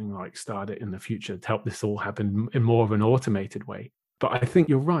using something like Stardit in the future to help this all happen in more of an automated way. But I think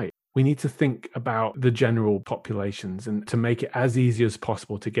you're right. We need to think about the general populations and to make it as easy as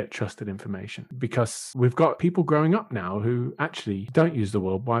possible to get trusted information, because we've got people growing up now who actually don't use the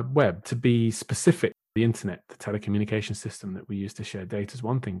World Wide Web. To be specific, the internet, the telecommunication system that we use to share data is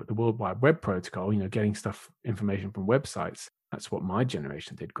one thing, but the World Wide Web protocol, getting information from websites, that's what my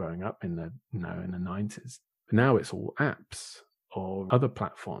generation did growing up in the 90s. But now it's all apps or other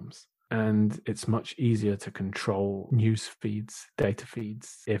platforms. And it's much easier to control news feeds, data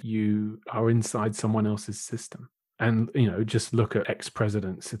feeds, if you are inside someone else's system. And, just look at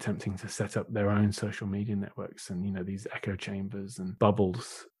ex-presidents attempting to set up their own social media networks and, these echo chambers and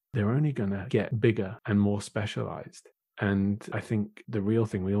bubbles. They're only going to get bigger and more specialized. And I think the real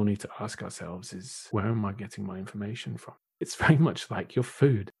thing we all need to ask ourselves is, where am I getting my information from? It's very much like your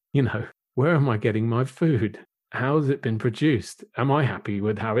food. Where am I getting my food? How has it been produced? Am I happy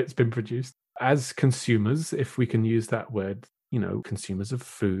with how it's been produced? As consumers, if we can use that word, consumers of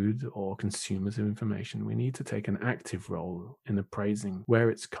food or consumers of information, we need to take an active role in appraising where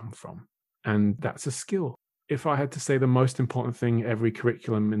it's come from. And that's a skill. If I had to say the most important thing every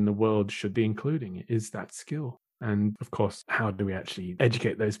curriculum in the world should be including is that skill. And of course, how do we actually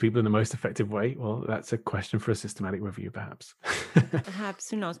educate those people in the most effective way? Well, that's a question for a systematic review, perhaps.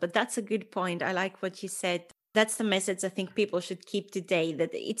 Perhaps, who knows? But that's a good point. I like what you said. That's the message I think people should keep today, that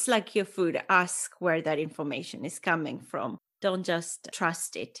it's like your food. Ask where that information is coming from. Don't just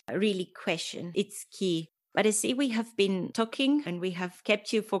trust it. Really question. It's key. But I see we have been talking and we have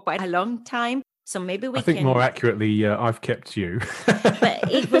kept you for quite a long time. So maybe we can... I think more accurately, I've kept you.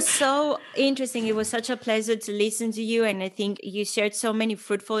 But it was so interesting. It was such a pleasure to listen to you. And I think you shared so many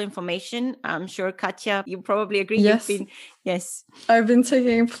fruitful information. I'm sure, Katja, you probably agree. Yes. Yes. I've been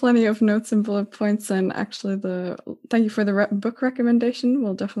taking plenty of notes and bullet points. And actually, thank you for the book recommendation.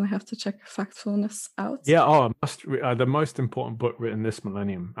 We'll definitely have to check Factfulness out. Yeah, the most important book written this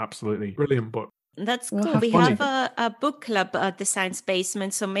millennium. Absolutely. Brilliant book. That's cool. We have a book club at the Science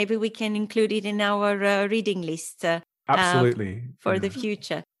Basement, so maybe we can include it in our reading list. Absolutely. For the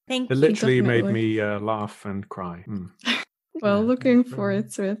future. Thank you. It literally made me laugh and cry. Well, looking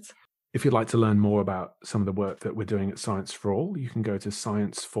forward to it. If you'd like to learn more about some of the work that we're doing at Science for All, you can go to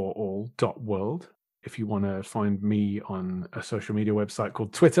scienceforall.world. If you want to find me on a social media website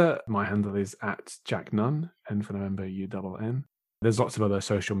called Twitter, my handle is @Jack Nunn, N for November, UNN. There's lots of other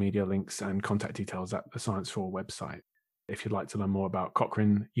social media links and contact details at the Science for All website. If you'd like to learn more about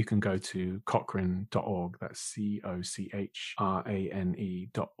Cochrane, you can go to cochrane.org. That's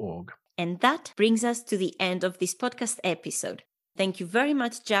COCHRANE.org. And that brings us to the end of this podcast episode. Thank you very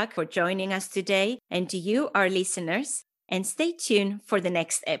much, Jack, for joining us today, and to you, our listeners. And stay tuned for the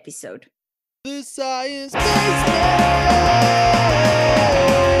next episode. The Science Basement!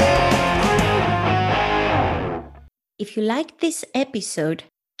 If you liked this episode,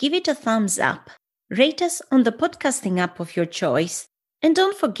 give it a thumbs up, rate us on the podcasting app of your choice, and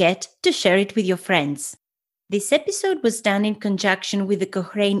don't forget to share it with your friends. This episode was done in conjunction with the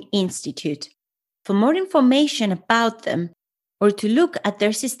Cochrane Institute. For more information about them, or to look at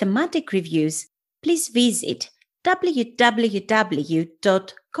their systematic reviews, please visit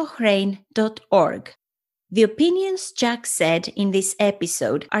www.cochrane.org. The opinions Jack said in this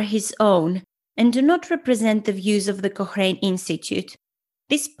episode are his own and do not represent the views of the Cochrane Institute.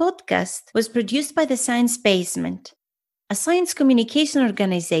 This podcast was produced by the Science Basement, a science communication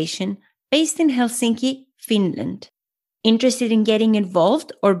organization based in Helsinki, Finland. Interested in getting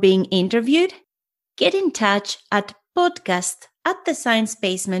involved or being interviewed? Get in touch at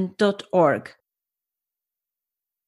podcast@thesciencebasement.org.